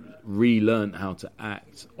sort of relearned how to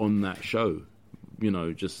act on that show. You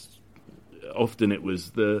know, just often it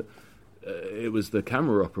was the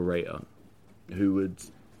camera operator who would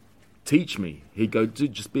teach me. He'd go,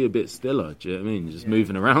 "Dude, just be a bit stiller." Do you know what I mean? Just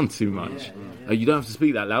moving around too much. You don't have to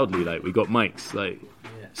speak that loudly. Like, we got mics, like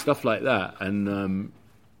stuff like that. And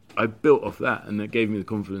I built off that, and that gave me the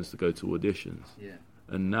confidence to go to auditions. Yeah.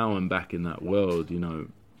 And now I'm back in that world. You know,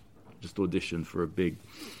 just auditioned for a big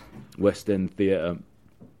West End theatre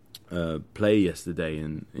play yesterday,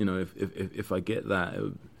 and you know, if I get that,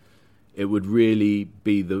 it would really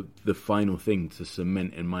be the final thing to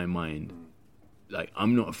cement in my mind, like,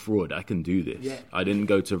 I'm not a fraud, I can do this. Yeah. I didn't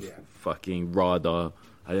go to fucking RADA,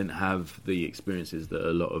 I didn't have the experiences that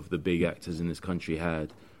a lot of the big actors in this country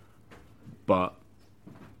had, but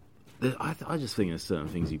I just think there's certain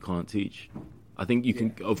things you can't teach. I think you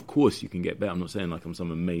can, of course you can get better. I'm not saying like I'm some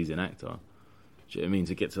amazing actor. Do you know what I mean?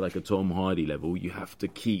 To get to like a Tom Hardy level, you have to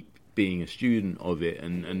keep being a student of it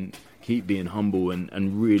and keep being humble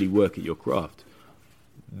and really work at your craft.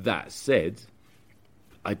 That said,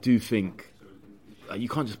 I do think you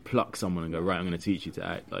can't just pluck someone and go, right, I'm going to teach you to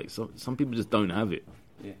act. Like, some people just don't have it.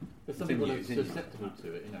 Yeah. But some people are susceptible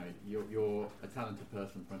to it. You know, you're a talented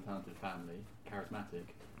person from a talented family, charismatic.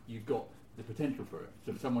 You've got the potential for it.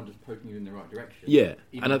 So if someone just poking you in the right direction. Yeah,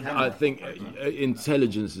 even and the I camera, think for example.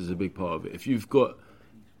 intelligence is a big part of it. If you've got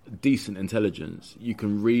decent intelligence, you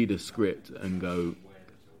can read a script and go,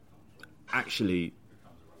 actually,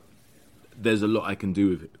 there's a lot I can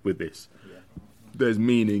do with this. Yeah. there's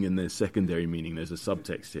meaning and there's secondary meaning. There's a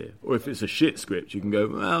subtext here. Or if it's a shit script, you can go,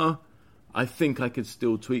 well, I think I could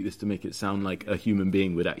still tweak this to make it sound like a human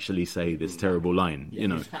being would actually say this terrible line, you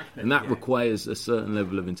know. Exactly. And that requires a certain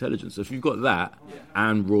level of intelligence. So if you've got that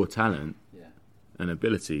and raw talent and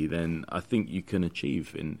ability, then I think you can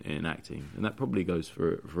achieve in acting. And that probably goes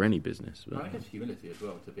for any business. I guess humility as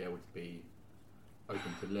well, to be able to be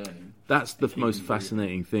open to learning. That's the most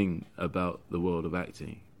fascinating thing about the world of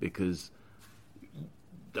acting, because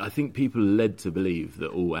I think people are led to believe that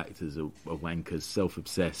all actors are wankers,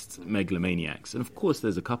 self-obsessed, megalomaniacs. And of course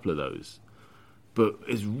there's a couple of those. But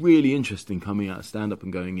it's really interesting coming out of stand-up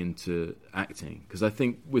and going into acting. Because I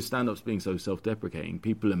think with stand-ups being so self-deprecating,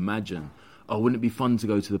 people imagine, oh, wouldn't it be fun to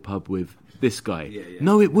go to the pub with this guy?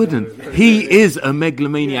 No, it wouldn't. He is a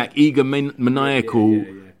megalomaniac,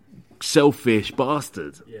 egomaniacal, selfish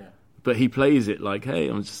bastard. Yeah. But he plays it like, hey,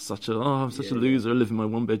 I'm just such a loser. I live in my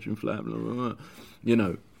one-bedroom flat, blah, blah, blah. You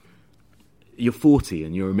know, you're 40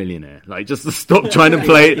 and you're a millionaire. Like, just stop trying to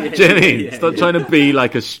play it. Do you know what I mean? Stop trying to be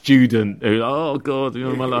like a student who, oh, God, you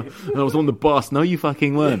know, my life. I was on the bus. No, you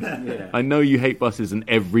fucking weren't. I know you hate buses and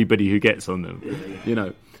everybody who gets on them. You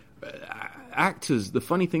know, actors, the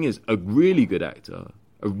funny thing is, a really good actor,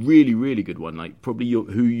 a really, really good one, like probably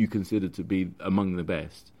who you consider to be among the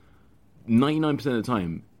best, 99% of the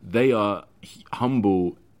time, they are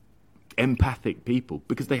humble, empathic people,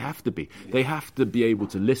 because they have to be. They have to be able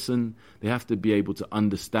to listen. They have to be able to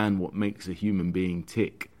understand what makes a human being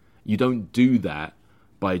tick. You don't do that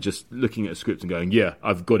by just looking at a script and going, yeah,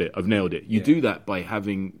 I've got it, I've nailed it. You do that by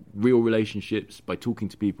having real relationships, by talking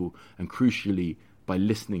to people, and crucially, by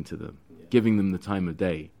listening to them, giving them the time of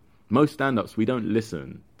day. Most stand-ups, we don't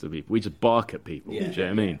listen to people. We just bark at people. Do you know what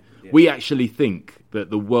I mean? We actually think that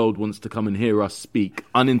the world wants to come and hear us speak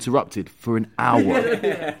uninterrupted for an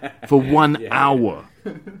hour. For 1 hour.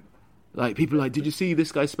 Like, people are like, did you see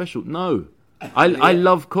this guy's special? No. I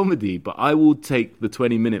love comedy, but I will take the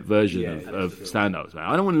 20-minute version of stand-ups. Man.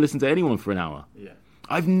 I don't want to listen to anyone for an hour.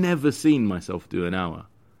 I've never seen myself do an hour.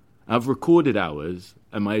 I've recorded hours,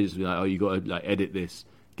 and my agents will be like, oh, you got to like edit this,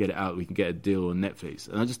 get it out, we can get a deal on Netflix.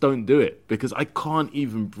 And I just don't do it, because I can't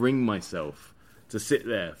even bring myself to sit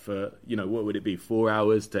there for, you know, what would it be, 4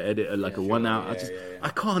 hours to edit a 1 hour? I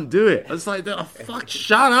can't do it. I was like, oh, fuck,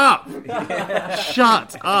 shut up.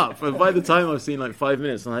 Shut up. And by the time I've seen like 5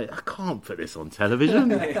 minutes, I'm like, I can't put this on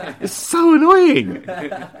television. It's so annoying.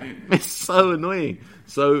 It's so annoying.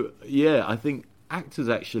 So, yeah, I think actors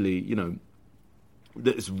actually, you know,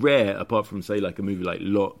 that's rare, apart from, say, like a movie like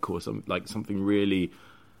Locke or something really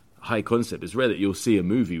high concept. It's rare that you'll see a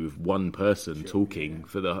movie with one person talking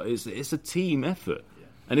for the. It's a team effort,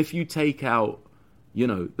 and if you take out, you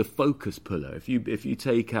know, the focus puller, if you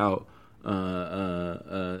take out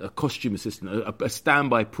a costume assistant, a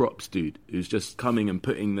standby props dude who's just coming and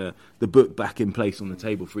putting the book back in place on the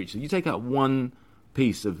table for each. So you take out one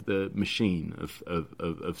piece of the machine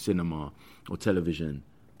of cinema or television,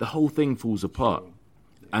 the whole thing falls apart.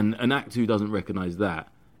 And an actor who doesn't recognise that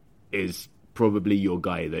is probably your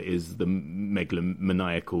guy that is the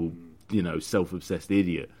megalomaniacal, you know, self-obsessed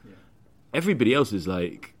idiot. Everybody else is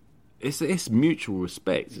like, it's mutual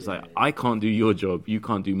respect. It's like, I can't do your job, you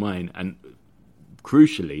can't do mine. And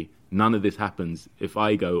crucially, none of this happens if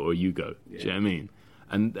I go or you go. Do you know what I mean?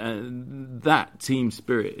 And that team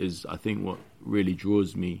spirit is, I think, what really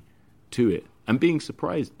draws me to it. And being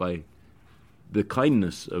surprised by the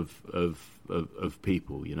kindness of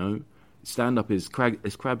people, you know. Stand-up is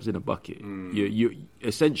crabs in a bucket. You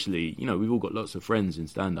essentially, you know, we've all got lots of friends in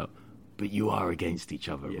stand-up, but you are against each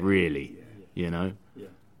other, really, you know.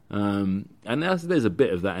 And there's a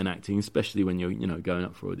bit of that in acting, especially when you're, you know, going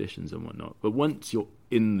up for auditions and whatnot. But once you're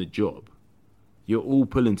in the job, you're all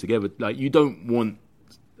pulling together. Like, you don't want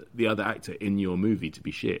the other actor in your movie to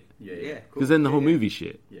be shit. Because then the whole movie's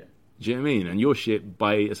shit. Do you know what I mean? And you're shit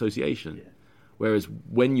by association. Whereas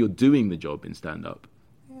when you're doing the job in stand-up,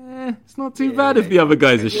 it's not too bad if the other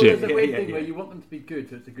guys are shit. There's a weird thing where you want them to be good,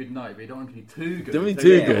 so it's a good night, but you don't want them to be too good. Don't be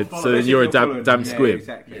too good, so then you're a damn squib.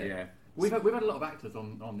 Exactly. We've had a lot of actors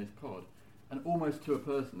on this pod, and almost to a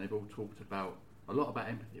person, they've all talked about a lot about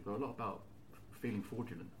empathy, but a lot about feeling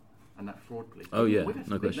fraudulent and that fraud police. Oh yeah, we've had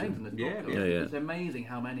no some big question. names in this podcast. It's amazing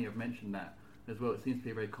how many have mentioned that as well. It seems to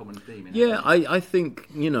be a very common theme. I think,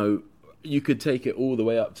 you know, you could take it all the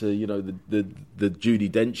way up to, you know, the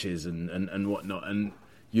Judi Denches and whatnot, and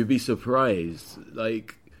you'd be surprised.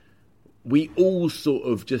 Like, we all sort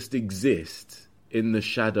of just exist in the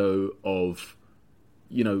shadow of,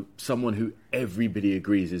 you know, someone who everybody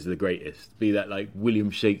agrees is the greatest. Be that like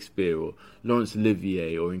William Shakespeare or Laurence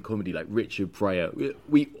Olivier, or in comedy like Richard Pryor.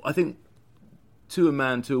 I think to a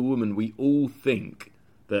man, to a woman, we all think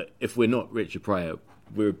that if we're not Richard Pryor,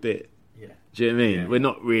 we're a bit. Yeah. Do you know what I mean? Yeah. We're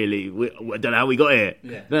not really. I don't know how we got here.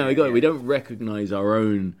 Yeah. No, we got. Yeah. We don't recognise our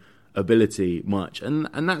own ability much, and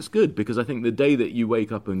that's good, because I think the day that you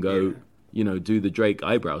wake up and go, do the Drake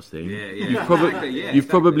eyebrows thing, you've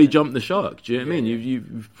probably jumped the shark. Do you know what I mean?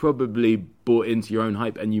 You've probably bought into your own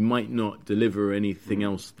hype, and you might not deliver anything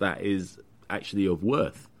else that is actually of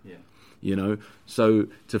worth. Yeah. So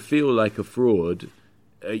to feel like a fraud,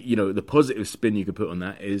 the positive spin you could put on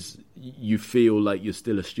that is you feel like you're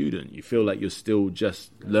still a student. You feel like you're still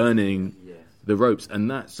just learning the ropes, and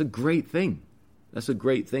that's a great thing. That's a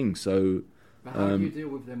great thing. So, but how do you deal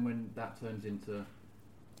with them when that turns into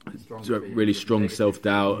really strong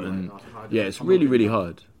self-doubt? And it's really, really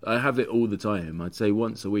hard. I have it all the time. I'd say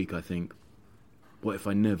once a week I think, what if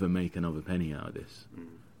I never make another penny out of this?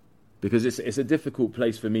 Because it's a difficult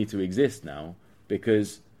place for me to exist now,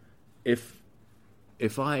 because if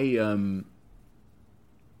I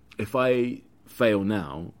fail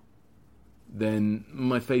now, then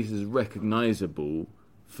my face is recognisable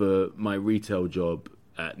for my retail job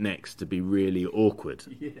at Next to be really awkward.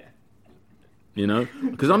 Yeah.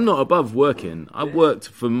 Because I'm not above working. I've worked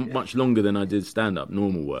for much longer than I did stand-up,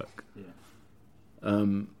 normal work. Yeah.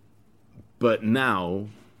 But now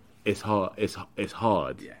it's hard. It's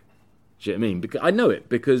hard. Yeah. Do you know what I mean? Because I know it,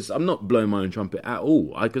 because I'm not blowing my own trumpet at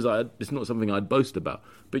all. It's not something I'd boast about.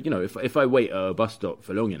 But if I wait at a bus stop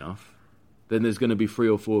for long enough, then there's going to be 3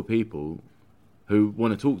 or 4 people who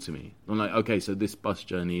want to talk to me. I'm like, okay, so this bus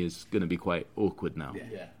journey is going to be quite awkward now.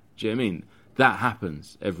 Yeah. Do you know what I mean? That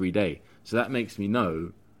happens every day. So that makes me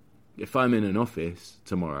know, if I'm in an office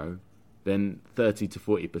tomorrow, then 30 to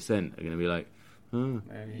 40% are going to be like, so...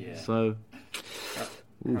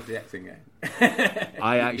 How's the acting game?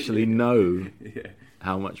 I actually know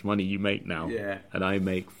how much money you make now. Yeah. And I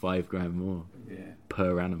make $5,000 more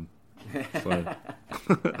per annum. So,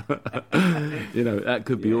 that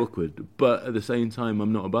could be awkward. But at the same time,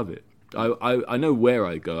 I'm not above it. I know where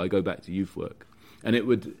I go. I go back to youth work. And it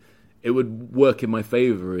would work in my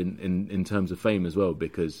favour in terms of fame as well,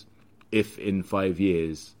 because if in 5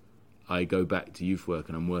 years I go back to youth work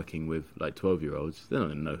and I'm working with like 12-year-olds, they're not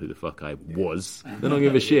going to know who the fuck I was. They're not going to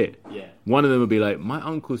give a shit. Yeah. One of them will be like, my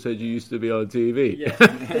uncle said you used to be on TV. Yeah.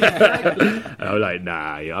 And I'm like,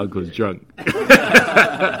 nah, your uncle's drunk. But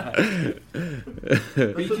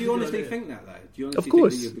do you honestly think that, though? Do you honestly Of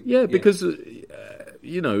course. think that Because,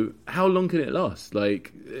 how long can it last?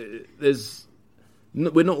 Like,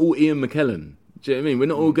 we're not all Ian McKellen. Do you know what I mean? We're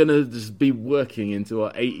not all going to just be working into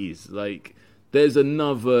our 80s. Like, there's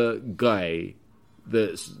another guy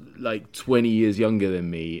that's like 20 years younger than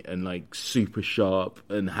me and like super sharp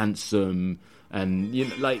and handsome, and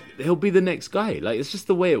he'll be the next guy. Like, it's just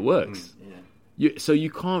the way it works. So you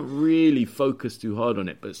can't really focus too hard on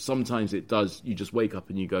it, but sometimes it does. You just wake up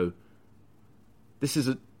and you go, this is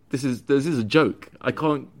a joke. I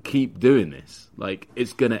can't keep doing this. Like,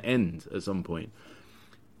 it's gonna end at some point.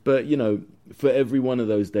 But for every one of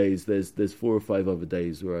those days, there's 4 or 5 other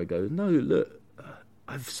days where I go, no, look,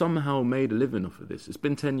 I've somehow made a living off of this. It's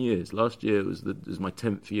been 10 years. Last year was my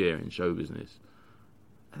 10th year in show business.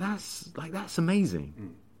 And that's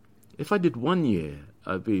amazing. If I did 1 year,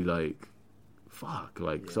 I'd be like, fuck.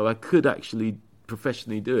 So I could actually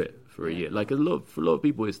professionally do it for a year. Like, for a lot of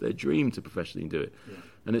people, it's their dream to professionally do it. Yeah.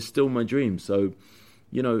 And it's still my dream. So,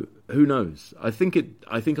 who knows? I think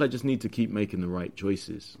I just need to keep making the right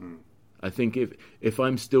choices. I think if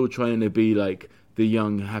I'm still trying to be like the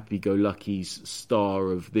young happy-go-lucky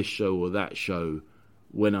star of this show or that show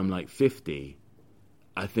when I'm like 50,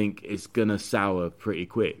 I think it's gonna sour pretty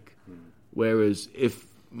quick. Whereas if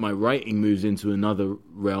my writing moves into another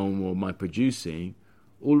realm, or my producing,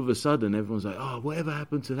 all of a sudden everyone's like, oh, whatever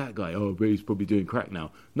happened to that guy? Oh, but he's probably doing crack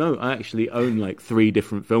now. No, I actually own like 3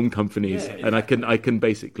 different film companies, and I can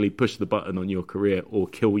basically push the button on your career or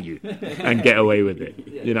kill you and get away with it.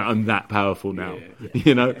 I'm that powerful now.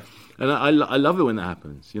 And I love it when that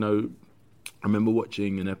happens. I remember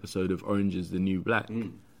watching an episode of Orange Is the New Black,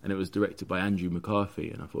 and it was directed by Andrew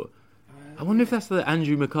McCarthy, and I thought, I wonder if that's the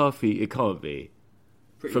Andrew McCarthy. It can't be.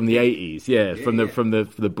 From the 80s, from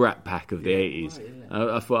the Brat Pack of the 80s.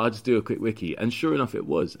 Right, I thought I'd just do a quick wiki, and sure enough, it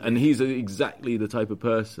was. And he's exactly the type of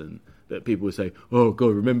person that people would say, "Oh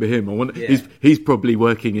God, remember him? I want." He's probably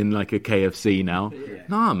working in like a KFC now. Yeah.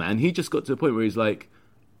 Nah, man, he just got to a point where he's like,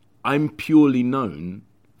 "I'm purely known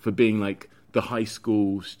for being like the high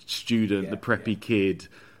school student, the preppy kid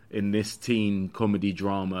in this teen comedy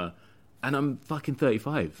drama, and I'm fucking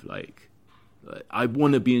 35. Like, I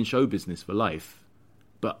want to be in show business for life."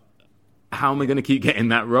 how am I going to keep getting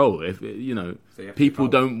that role if you know So you have to people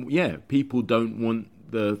evolve. people don't want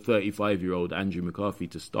the 35-year-old Andrew McCarthy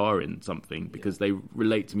to star in something because they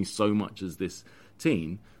relate to me so much as this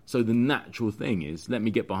teen. So the natural thing is, let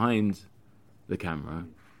me get behind the camera.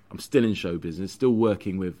 I'm still in show business, still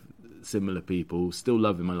working with similar people, still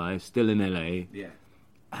loving my life, still in LA. Yeah.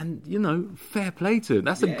 And, you know, fair play to it.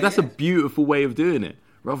 That's a beautiful way of doing it,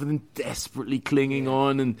 rather than desperately clinging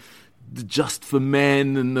on and the Just for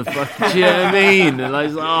Men and the fucking, do you know what I mean? And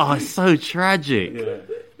like, oh, it's so tragic. Yeah.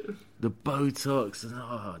 The Botox, and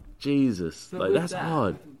oh, Jesus. So like, with that's that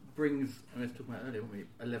hard. Brings, I was talking about earlier, weren't we,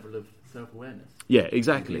 a level of self-awareness. Yeah, Be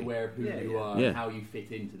exactly. aware of who you are Yeah. and how you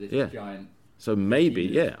fit into this Yeah. giant... So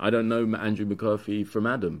maybe, I don't know Andrew McCarthy from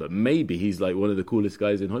Adam, but maybe he's like one of the coolest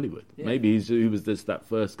guys in Hollywood. Yeah. Maybe he was just that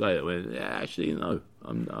first guy that went, yeah, actually, no,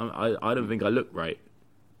 I don't think I look right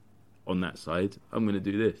on that side. I'm going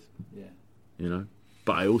to do this, Yeah. you know.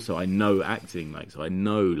 But I know acting, like, so I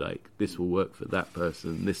know, like, this will work for that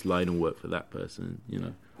person, this line will work for that person, you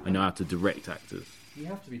know. I know how to direct actors. You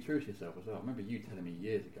have to be true to yourself as well. I remember you telling me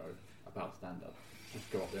years ago about stand-up.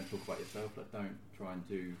 Just go up there and talk about yourself. Like, don't try and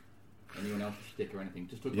do anyone else's shtick or anything.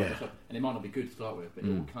 Just talk about yourself. And it might not be good to start with, but it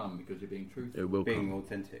will come because you're being truthful. It will Being come.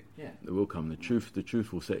 authentic. Yeah. It will come. The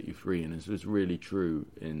truth will set you free, and it's really true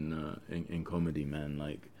in comedy, man.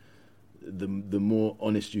 Like, the more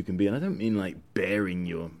honest you can be, and I don't mean like bearing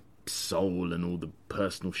your soul and all the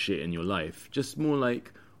personal shit in your life, just more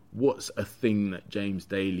like, what's a thing that James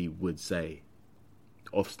Daly would say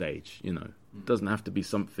off stage, you know? It doesn't have to be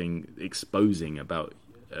something exposing about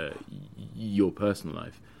your personal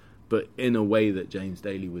life, but in a way that James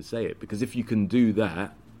Daly would say it. Because if you can do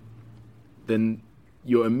that, then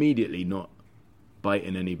you're immediately not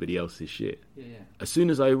biting anybody else's shit. Yeah, yeah. As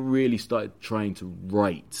soon as I really started trying to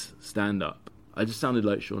write stand-up, I just sounded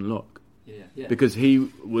like Sean Locke. Yeah, yeah. Because he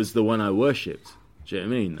was the one I worshipped. Do you know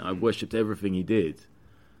what I mean? I worshipped everything he did.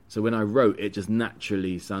 So when I wrote, it just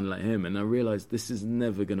naturally sounded like him. And I realised this is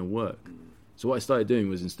never going to work. So what I started doing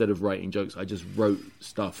was, instead of writing jokes, I just wrote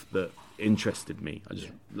stuff that interested me. I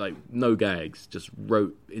just, like, no gags, just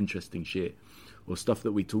wrote interesting shit. Or stuff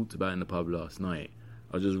that we talked about in the pub last night.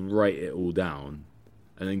 I'll just write it all down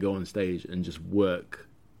and then go on stage and just work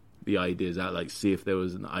the ideas out, like see if there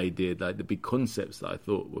was an idea, like the big concepts that I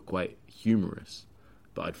thought were quite humorous,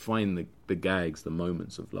 but I'd find the gags, the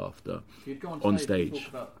moments of laughter You'd go on on stage. stage and talk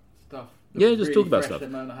about stuff. Yeah, that's just really talk about fresh stuff.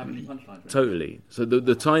 that might not have any punchlines. Totally. So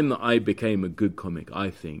the time that I became a good comic,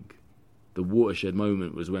 I think, the watershed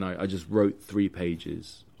moment was when I just wrote 3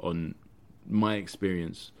 pages on my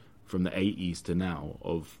experience from the 80s to now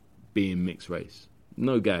of being mixed race.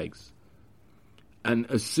 No gags. And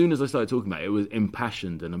as soon as I started talking about it, it was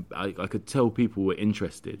impassioned, and I could tell people were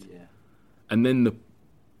interested. Yeah. And then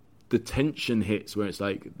the tension hits where it's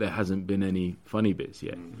like there hasn't been any funny bits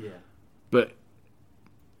yet. Yeah. But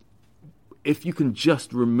if you can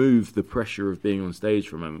just remove the pressure of being on stage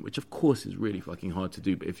for a moment, which of course is really fucking hard to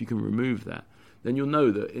do, but if you can remove that, then you'll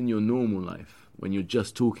know that in your normal life, when you're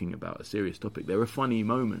just talking about a serious topic, there are funny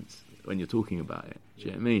moments when you're talking about it. Do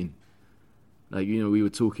you know what I mean? Like, you know, we were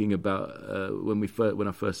talking about when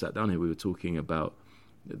I first sat down here, we were talking about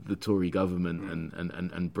the Tory government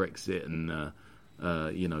and Brexit and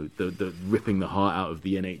you know, the ripping the heart out of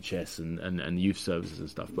the NHS and youth services and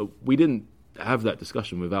stuff. But we didn't have that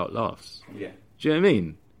discussion without laughs. Yeah. Do you know what I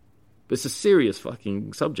mean? But it's a serious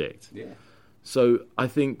fucking subject. Yeah. So I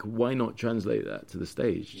think, why not translate that to the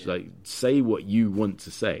stage? Yeah. Like, say what you want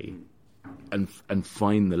to say and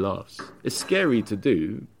find the laughs. It's scary to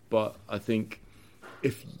do, but I think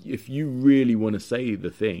if you really want to say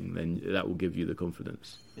the thing, then that will give you the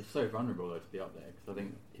confidence. It's so vulnerable though to be up there, because I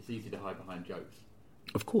think it's easy to hide behind jokes.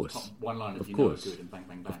 Of course. One-liners Of you know are course. good and bang,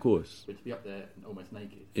 bang, bang. Of course. But to be up there and almost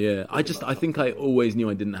naked. Yeah, I think I always knew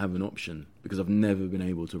I didn't have an option, because I've never been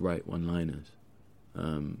able to write one-liners.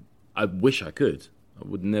 I wish I could. I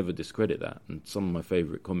would never discredit that. And some of my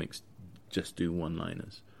favourite comics just do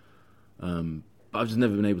one-liners. But I've just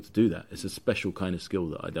never been able to do that. It's a special kind of skill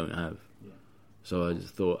that I don't have. Yeah. So I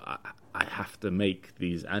just thought, I have to make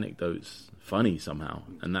these anecdotes funny somehow,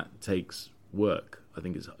 and that takes work. I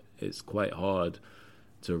think it's quite hard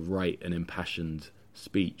to write an impassioned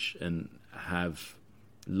speech and have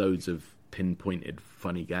loads of pinpointed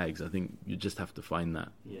funny gags. I think you just have to find that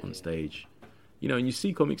on stage. You know, and you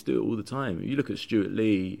see comics do it all the time. You look at Stuart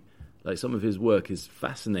Lee, like, some of his work is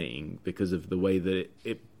fascinating because of the way that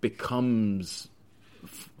it becomes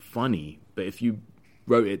funny. But if you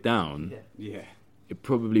wrote it down, Yeah. it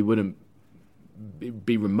probably wouldn't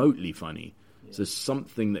be remotely funny. So there's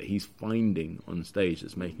something that he's finding on stage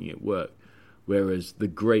that's making it work. Whereas the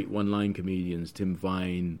great one-line comedians, Tim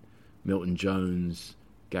Vine, Milton Jones,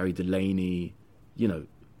 Gary Delaney, you know,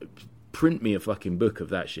 print me a fucking book of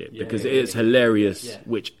that shit because it's hilarious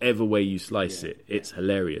whichever way you slice it. It's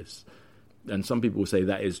hilarious. And some people will say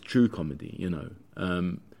that is true comedy, you know.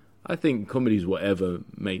 I think comedy is whatever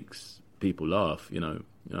makes people laugh, you know.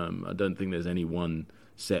 I don't think there's any one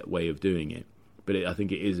set way of doing it. But I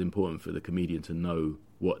think it is important for the comedian to know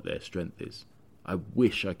what their strength is. I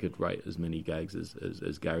wish I could write as many gags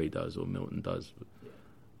as Gary does or Milton does. But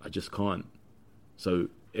I just can't. So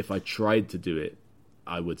if I tried to do it,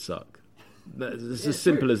 I would suck. It's as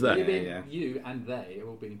simple as that. You and they are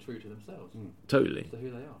all being true to themselves. Totally. To who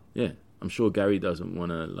they are. Yeah. I'm sure Gary doesn't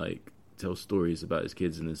want to, like, tell stories about his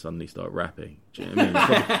kids and then suddenly start rapping. Do you know what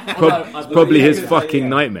I mean? It's probably his fucking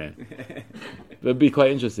nightmare. But it'd be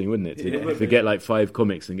quite interesting, wouldn't it? To get like 5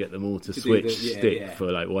 comics and get them all to switch stick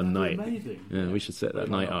for like one night. Amazing. Yeah, we should set that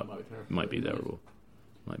night up. Might be terrible.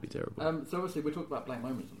 So obviously we talked about blank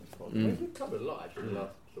moments on this podcast. We've covered a lot actually in the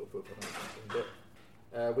last sort of 4 or 5 minutes.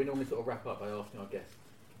 But we normally sort of wrap up by asking our guests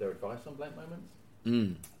their advice on blank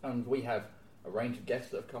moments. And we have a range of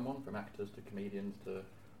guests that have come on, from actors to comedians to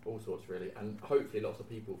all sorts really, and hopefully lots of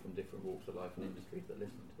people from different walks of life and industries that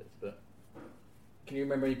listen to this. But can you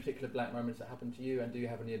remember any particular blank moments that happened to you, and do you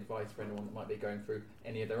have any advice for anyone that might be going through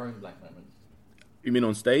any of their own blank moments? You mean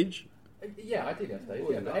on stage? Yeah, ideally on stage.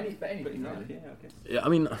 But anything. Really. Yeah, I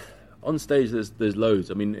mean, on stage there's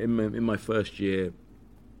loads. I mean, in my first year,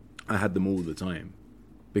 I had them all the time,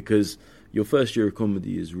 because your first year of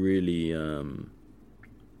comedy is really.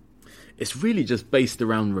 It's really just based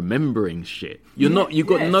around remembering shit. You've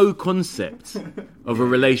got no concept of a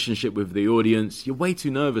relationship with the audience. You're way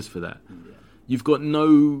too nervous for that. You've got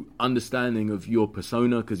no understanding of your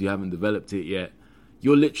persona because you haven't developed it yet.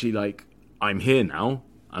 You're literally like, I'm here now.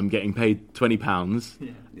 I'm getting paid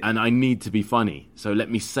 £20 and I need to be funny. So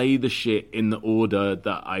let me say the shit in the order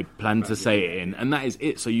that I plan to say it in. And that is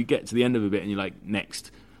it. So you get to the end of a bit and you're like,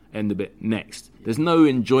 next. End of it, next. There's no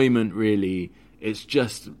enjoyment really. It's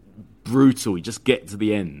just brutal. You just get to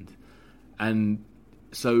the end. And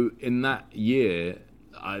so in that year,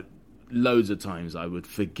 loads of times I would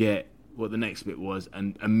forget what the next bit was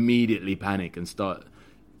and immediately panic and start.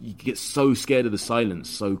 You get so scared of the silence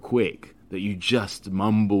so quick that you just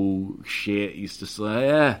mumble shit. You just say,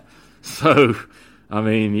 yeah. So, I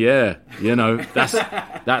mean, yeah, you know,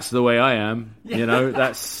 that's the way I am. You know,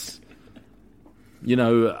 that's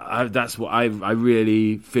what I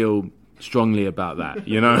really feel strongly about that.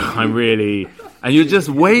 You know, I'm really, and you're just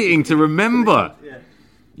waiting to remember.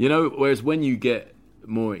 You know, whereas when you get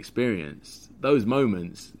more experienced, those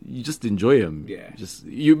moments, you just enjoy them. Yeah.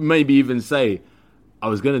 You maybe even say, I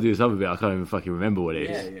was going to do this other bit, I can't even fucking remember what it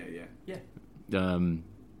is. Yeah. And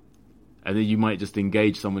then you might just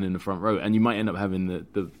engage someone in the front row, and you might end up having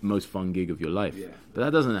the most fun gig of your life. Yeah. But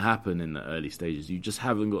that doesn't happen in the early stages. You just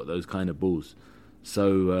haven't got those kind of balls.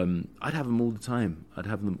 So I'd have them all the time.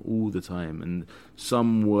 And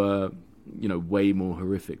some were, you know, way more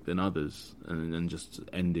horrific than others, and just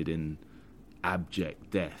ended in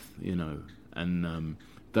abject death, you know. And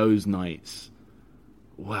those nights,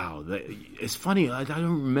 wow, it's funny. I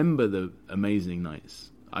don't remember the amazing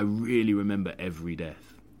nights. I really remember every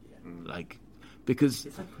death, like, because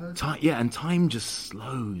time just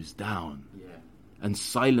slows down, and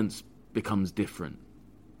silence becomes different.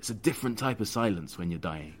 It's a different type of silence when you're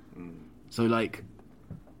dying. So, like,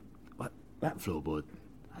 what, that floorboard,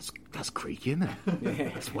 that's creaky, isn't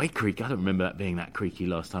it? That's way creaky. I don't remember that being that creaky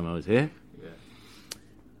last time I was here.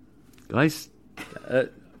 Guys,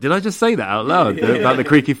 did I just say that out loud about the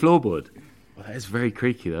creaky floorboard? Well, that is very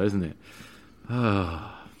creaky, though, isn't it? Oh.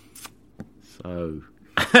 So,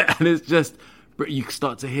 and it's just, you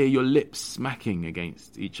start to hear your lips smacking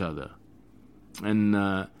against each other, and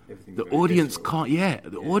the audience can't.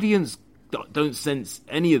 The audience don't sense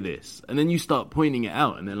any of this, and then you start pointing it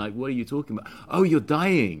out, and they're like, "What are you talking about? Oh, you're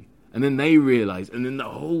dying!" And then they realize, and then the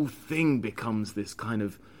whole thing becomes this kind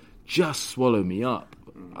of just swallow me up.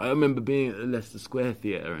 I remember being at the Leicester Square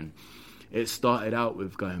Theatre, and it started out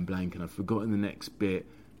with going blank, and I've forgotten the next bit.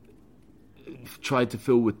 Tried to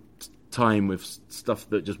fill with time with stuff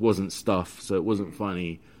that just wasn't stuff, so it wasn't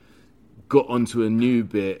funny. Got onto a new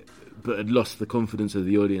bit, but had lost the confidence of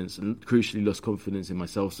the audience, and crucially lost confidence in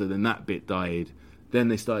myself, so then that bit died. Then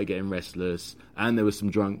they started getting restless, and there was some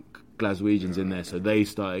drunk Glaswegians in there, so they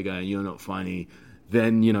started going, you're not funny.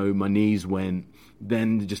 Then, you know, my knees went.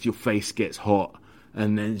 Then just your face gets hot,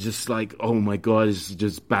 and then just like, oh my God, it's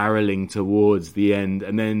just barreling towards the end.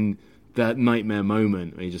 And then that nightmare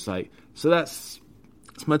moment where you're just like, so that's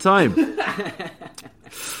my time.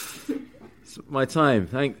 it's my time.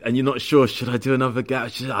 And you're not sure, should I do another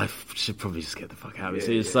gap? I should probably just get the fuck out of it.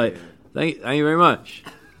 So you're just like, thank you very much.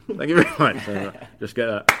 Thank you very much. Just get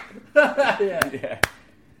that.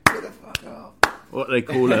 Get the fuck off. What they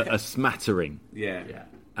call a smattering. Yeah.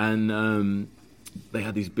 And they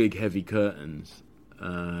had these big, heavy curtains.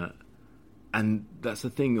 And that's the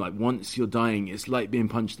thing, like, once you're dying, it's like being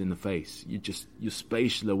punched in the face. Your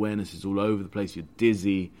spatial awareness is all over the place. You're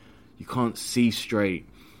dizzy. You can't see straight.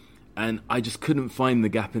 And I just couldn't find the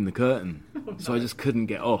gap in the curtain. So I just couldn't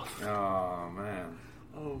get off. Oh, man.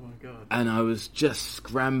 Oh my god. And I was just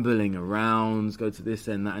scrambling around, go to this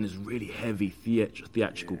end, that, and it's really heavy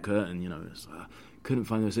theatrical curtain, you know. So I couldn't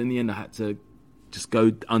find this. In the end, I had to just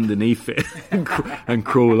go underneath it and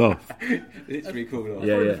crawl off. Literally crawl off.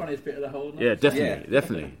 Yeah, Probably the funniest bit of the whole night. Yeah,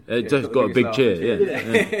 definitely. It Yeah, just got a big laugh. cheer.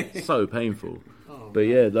 Yeah. So painful. But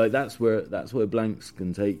yeah, like that's where blanks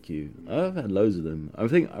can take you. I've had loads of them. I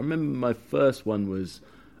remember my first one was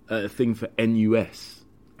a thing for NUS.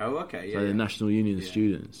 Oh, okay. So the National Union of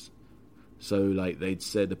Students. So like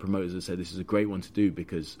the promoters had said this is a great one to do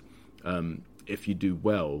because if you do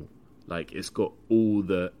well, like it's got all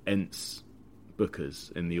the ENTS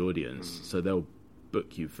bookers in the audience, so they'll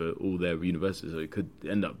book you for all their universities. So it could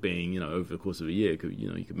end up being, you know, over the course of a year, you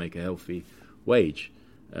could make a healthy wage.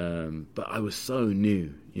 But I was so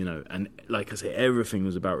new, you know, and like I say, everything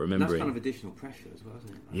was about remembering. That's kind of additional pressure as well,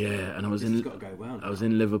 isn't it? Yeah, and I was got to go well now. I was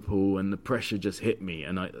in Liverpool, and the pressure just hit me,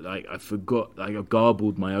 and I forgot, like I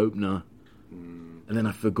garbled my opener, and then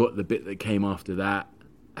I forgot the bit that came after that,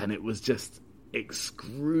 and it was just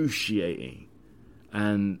excruciating,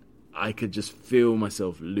 and I could just feel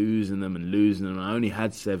myself losing them. I only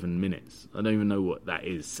had 7 minutes. I don't even know what that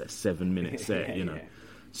is, a 7-minute set, you know. Yeah.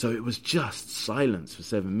 So it was just silence for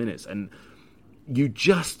 7 minutes, and you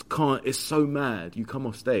just can't. It's so mad. You come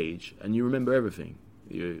off stage and you remember everything.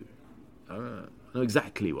 I know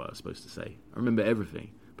exactly what I was supposed to say. I remember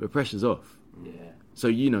everything, but pressure's off. Yeah. So,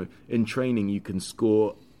 you know, in training you can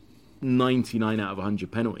score 99 out of 100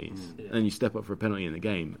 penalties, and you step up for a penalty in the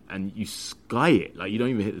game and you sky it, like you don't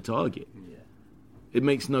even hit the target. Yeah. It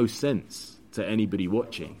makes no sense to anybody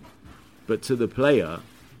watching, but to the player,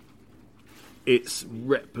 it's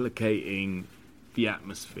replicating the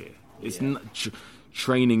atmosphere. It's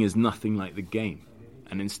training is nothing like the game,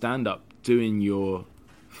 and in stand-up, doing your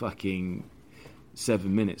fucking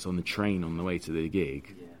 7 minutes on the train on the way to the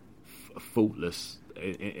gig, faultless,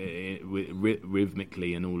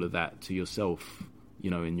 rhythmically and all of that to yourself, you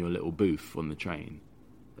know, in your little booth on the train,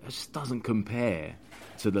 that just doesn't compare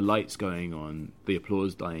to the lights going on, the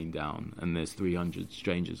applause dying down, and there's 300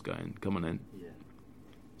 strangers going, come on in.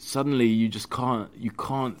 Suddenly you just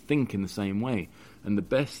can't think in the same way. And the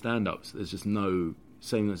best stand-ups, there's just no,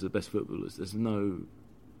 same as the best footballers, there's no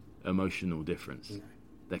emotional difference. No.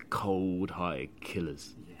 They're cold, high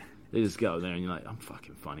killers. Yeah. They just get up there and you're like, I'm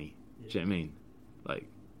fucking funny. Yeah. Do you know what I mean? Like,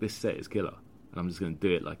 this set is killer, and I'm just going to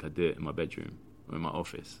do it like I do it in my bedroom or in my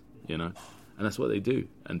office, you know? And that's what they do.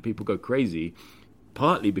 And people go crazy,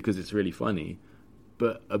 partly because it's really funny,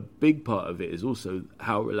 but a big part of it is also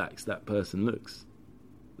how relaxed that person looks.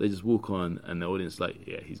 They just walk on, and the audience is like,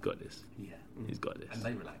 yeah, he's got this. Yeah. He's got this. And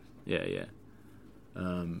they relax. Yeah.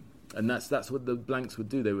 And that's what the blanks would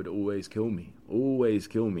do. They would always kill me,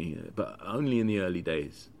 but only in the early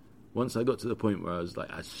days. Once I got to the point where I was like,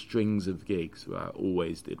 I had strings of gigs where I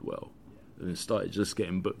always did well, and then started just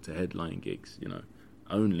getting booked to headline gigs, you know,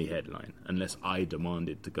 only headline, unless I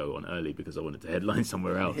demanded to go on early because I wanted to headline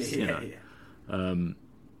somewhere else, you know.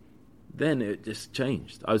 Then it just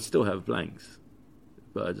changed. I would still have blanks,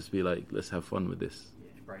 but I'd just be like, let's have fun with this.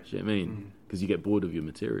 Do you know what I mean? Because you get bored of your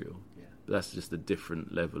material. But that's just a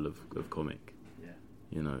different level of comic.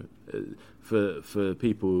 You know, for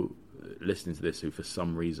people listening to this who for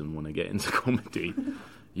some reason want to get into comedy,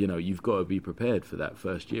 you know, you've got to be prepared for that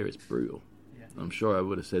first year. It's brutal. I'm sure I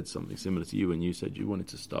would have said something similar to you when you said you wanted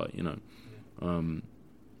to start, you know.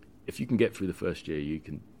 If you can get through the first year, you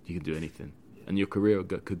can do anything. And your career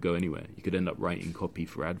could go anywhere. You could end up writing copy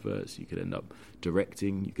for adverts. You could end up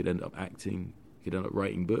directing. You could end up acting. You could end up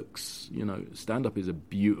writing books. You know, stand-up is a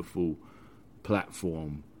beautiful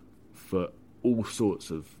platform for all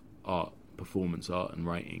sorts of art, performance art and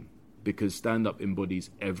writing, because stand-up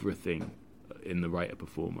embodies everything in the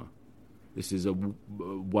writer-performer. This is a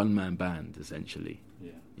one-man band, essentially.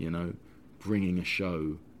 You know, bringing a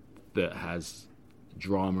show that has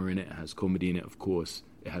drama in it, has comedy in it, of course.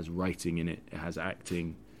 It has writing in it. It has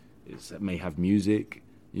acting. It may have music.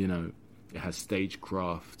 You know, it has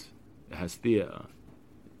stagecraft. It has theatre.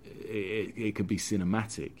 It could be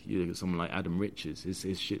cinematic. You look at someone like Adam Richards.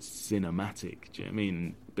 His shit's cinematic. Do you know what I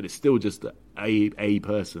mean? but it's still just a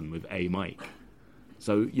person with a mic.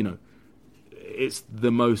 So, you know, it's the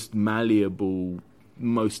most malleable,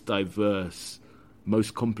 most diverse,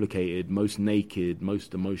 most complicated, most naked,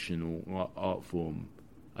 most emotional art form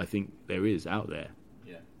I think there is out there.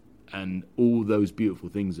 Yeah. And all those beautiful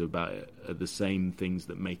things about it are the same things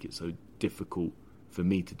that make it so difficult for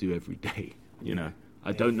me to do every day. You know,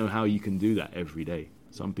 I don't know how you can do that every day.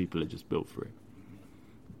 Some people are just built for it.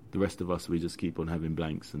 The rest of us, we just keep on having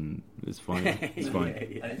blanks, and it's fine. It's fine.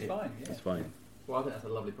 And it's fine. Yeah. It's fine. Well, I think that's a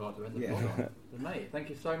lovely part to end the podcast. So, mate, thank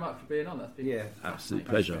you so much for being on. That's been Absolute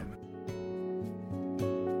pleasure.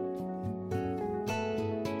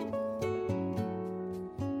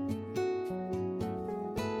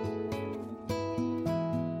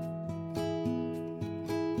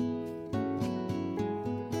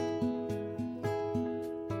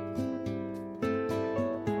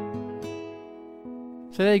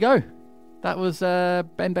 So there you go. That was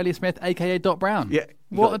Ben Belly Smith, aka Dot Brown. Yeah,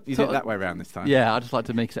 you did it that way around this time. Yeah, I just like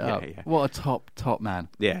to mix it up. Yeah. What a top man.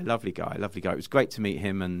 Yeah, lovely guy. It was great to meet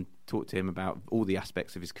him and talk to him about all the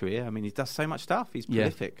aspects of his career. I mean, he does so much stuff. He's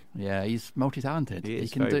prolific. Yeah, he's multi-talented. He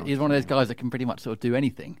is He's one of those guys that can pretty much sort of do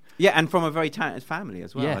anything. Yeah, and from a very talented family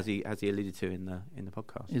as well, Yeah. as he alluded to in the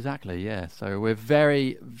podcast. Exactly, yeah. So we're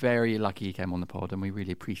very, very lucky he came on the pod, and we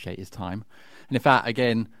really appreciate his time. And in fact,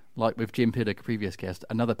 again, like with Jim Piddock, a previous guest,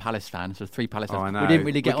 another Palace fan, so 3 Palace fans. I know. We didn't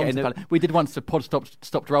really get We're on to getting Palace. We did once the pod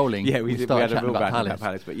stopped rolling. Yeah, we had started a chatting real about bad about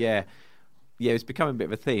Palace, but yeah, it's becoming a bit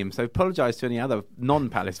of a theme. So apologise to any other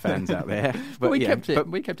non-Palace fans out there. But we kept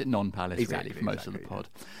it non-Palace Exactly, really for most of the exactly,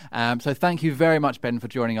 pod. So thank you very much, Ben, for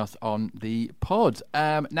joining us on the pod.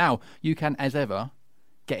 Now you can, as ever,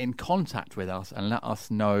 get in contact with us and let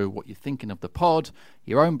us know what you're thinking of the pod,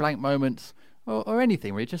 your own blank moments, or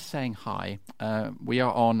anything. We're just saying hi. We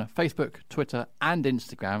are on Facebook, Twitter, and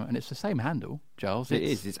Instagram, and it's the same handle, Giles. It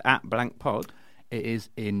is. It's at Blank Pod. It is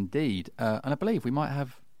indeed, and I believe we might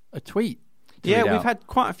have a tweet. Yeah, we've had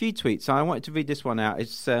quite a few tweets. So I wanted to read this one out.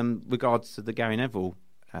 It's regards to the Gary Neville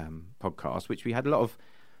podcast, which we had a lot of.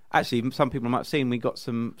 Actually, some people might have seen. We got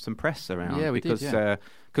some press around. Yeah, we because did,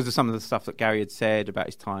 because of some of the stuff that Gary had said about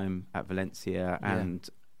his time at Valencia and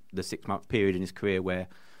the 6-month period in his career where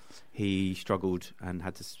he struggled and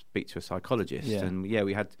had to speak to a psychologist. Yeah. And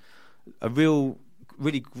we had a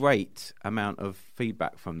really great amount of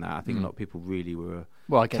feedback from that. I think a lot of people really were.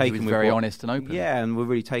 Well, I guess he was very honest and open. Yeah, and we're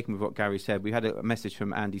really taken with what Gary said. We had a message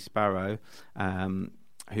from Andy Sparrow,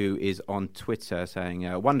 who is on Twitter,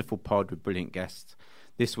 saying, "Wonderful pod with brilliant guests.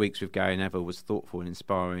 This week's with Gary Neville was thoughtful and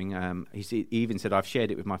inspiring. He even said, I've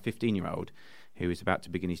shared it with my 15-year-old who is about to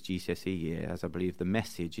begin his GCSE year, as I believe the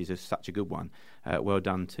message is such a good one. Well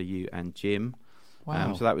done to you and Jim."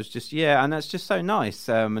 Wow. So that was just, and that's just so nice.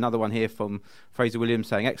 Another one here from Fraser Williams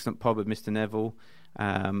saying, "Excellent pod with Mr. Neville,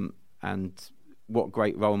 and what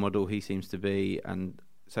great role model he seems to be." And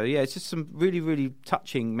so, it's just some really, really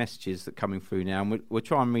touching messages that are coming through now. And we'll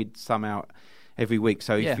try and read some out every week.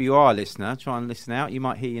 So if you are a listener, try and listen out. You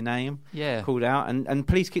might hear your name called out. And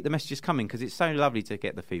please keep the messages coming, because it's so lovely to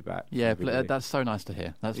get the feedback. Yeah, that's so nice to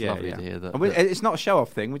hear. That's lovely to hear. That it's not a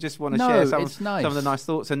show-off thing. We just want to share some of the nice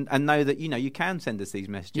thoughts and know that, you can send us these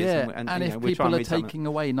messages. Yeah, and if people are taking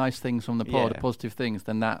away nice things from the pod, positive things,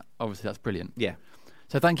 then that's brilliant. Yeah.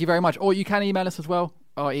 So thank you very much. Or you can email us as well.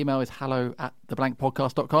 Our email is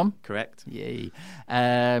hello@theblankpodcast.com. Correct. Yay.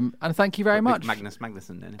 And thank you very much. Magnus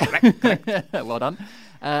Magnuson then. Correct. Well done.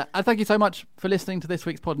 And thank you so much for listening to this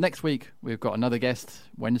week's pod. Next week, we've got another guest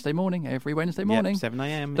every Wednesday morning. 7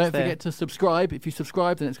 a.m. Don't forget to subscribe. If you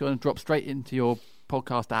subscribe, then it's going to drop straight into your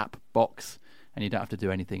podcast app box, and you don't have to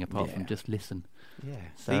do anything apart from just listen. Yeah,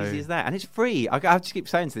 it's easy as that. And it's free. I have to keep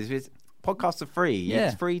saying this. Podcasts are free. Yeah.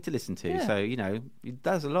 It's free to listen to. Yeah. So, it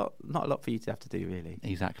does not a lot for you to have to do, really.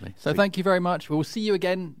 Exactly. So thank you very much. We'll see you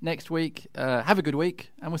again next week. Have a good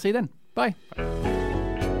week, and we'll see you then. Bye.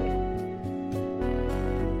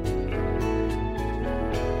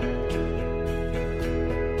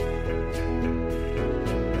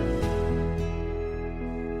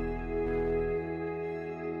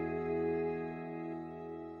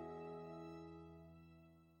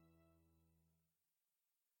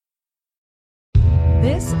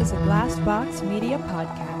 This is a Glassbox Media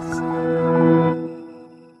podcast.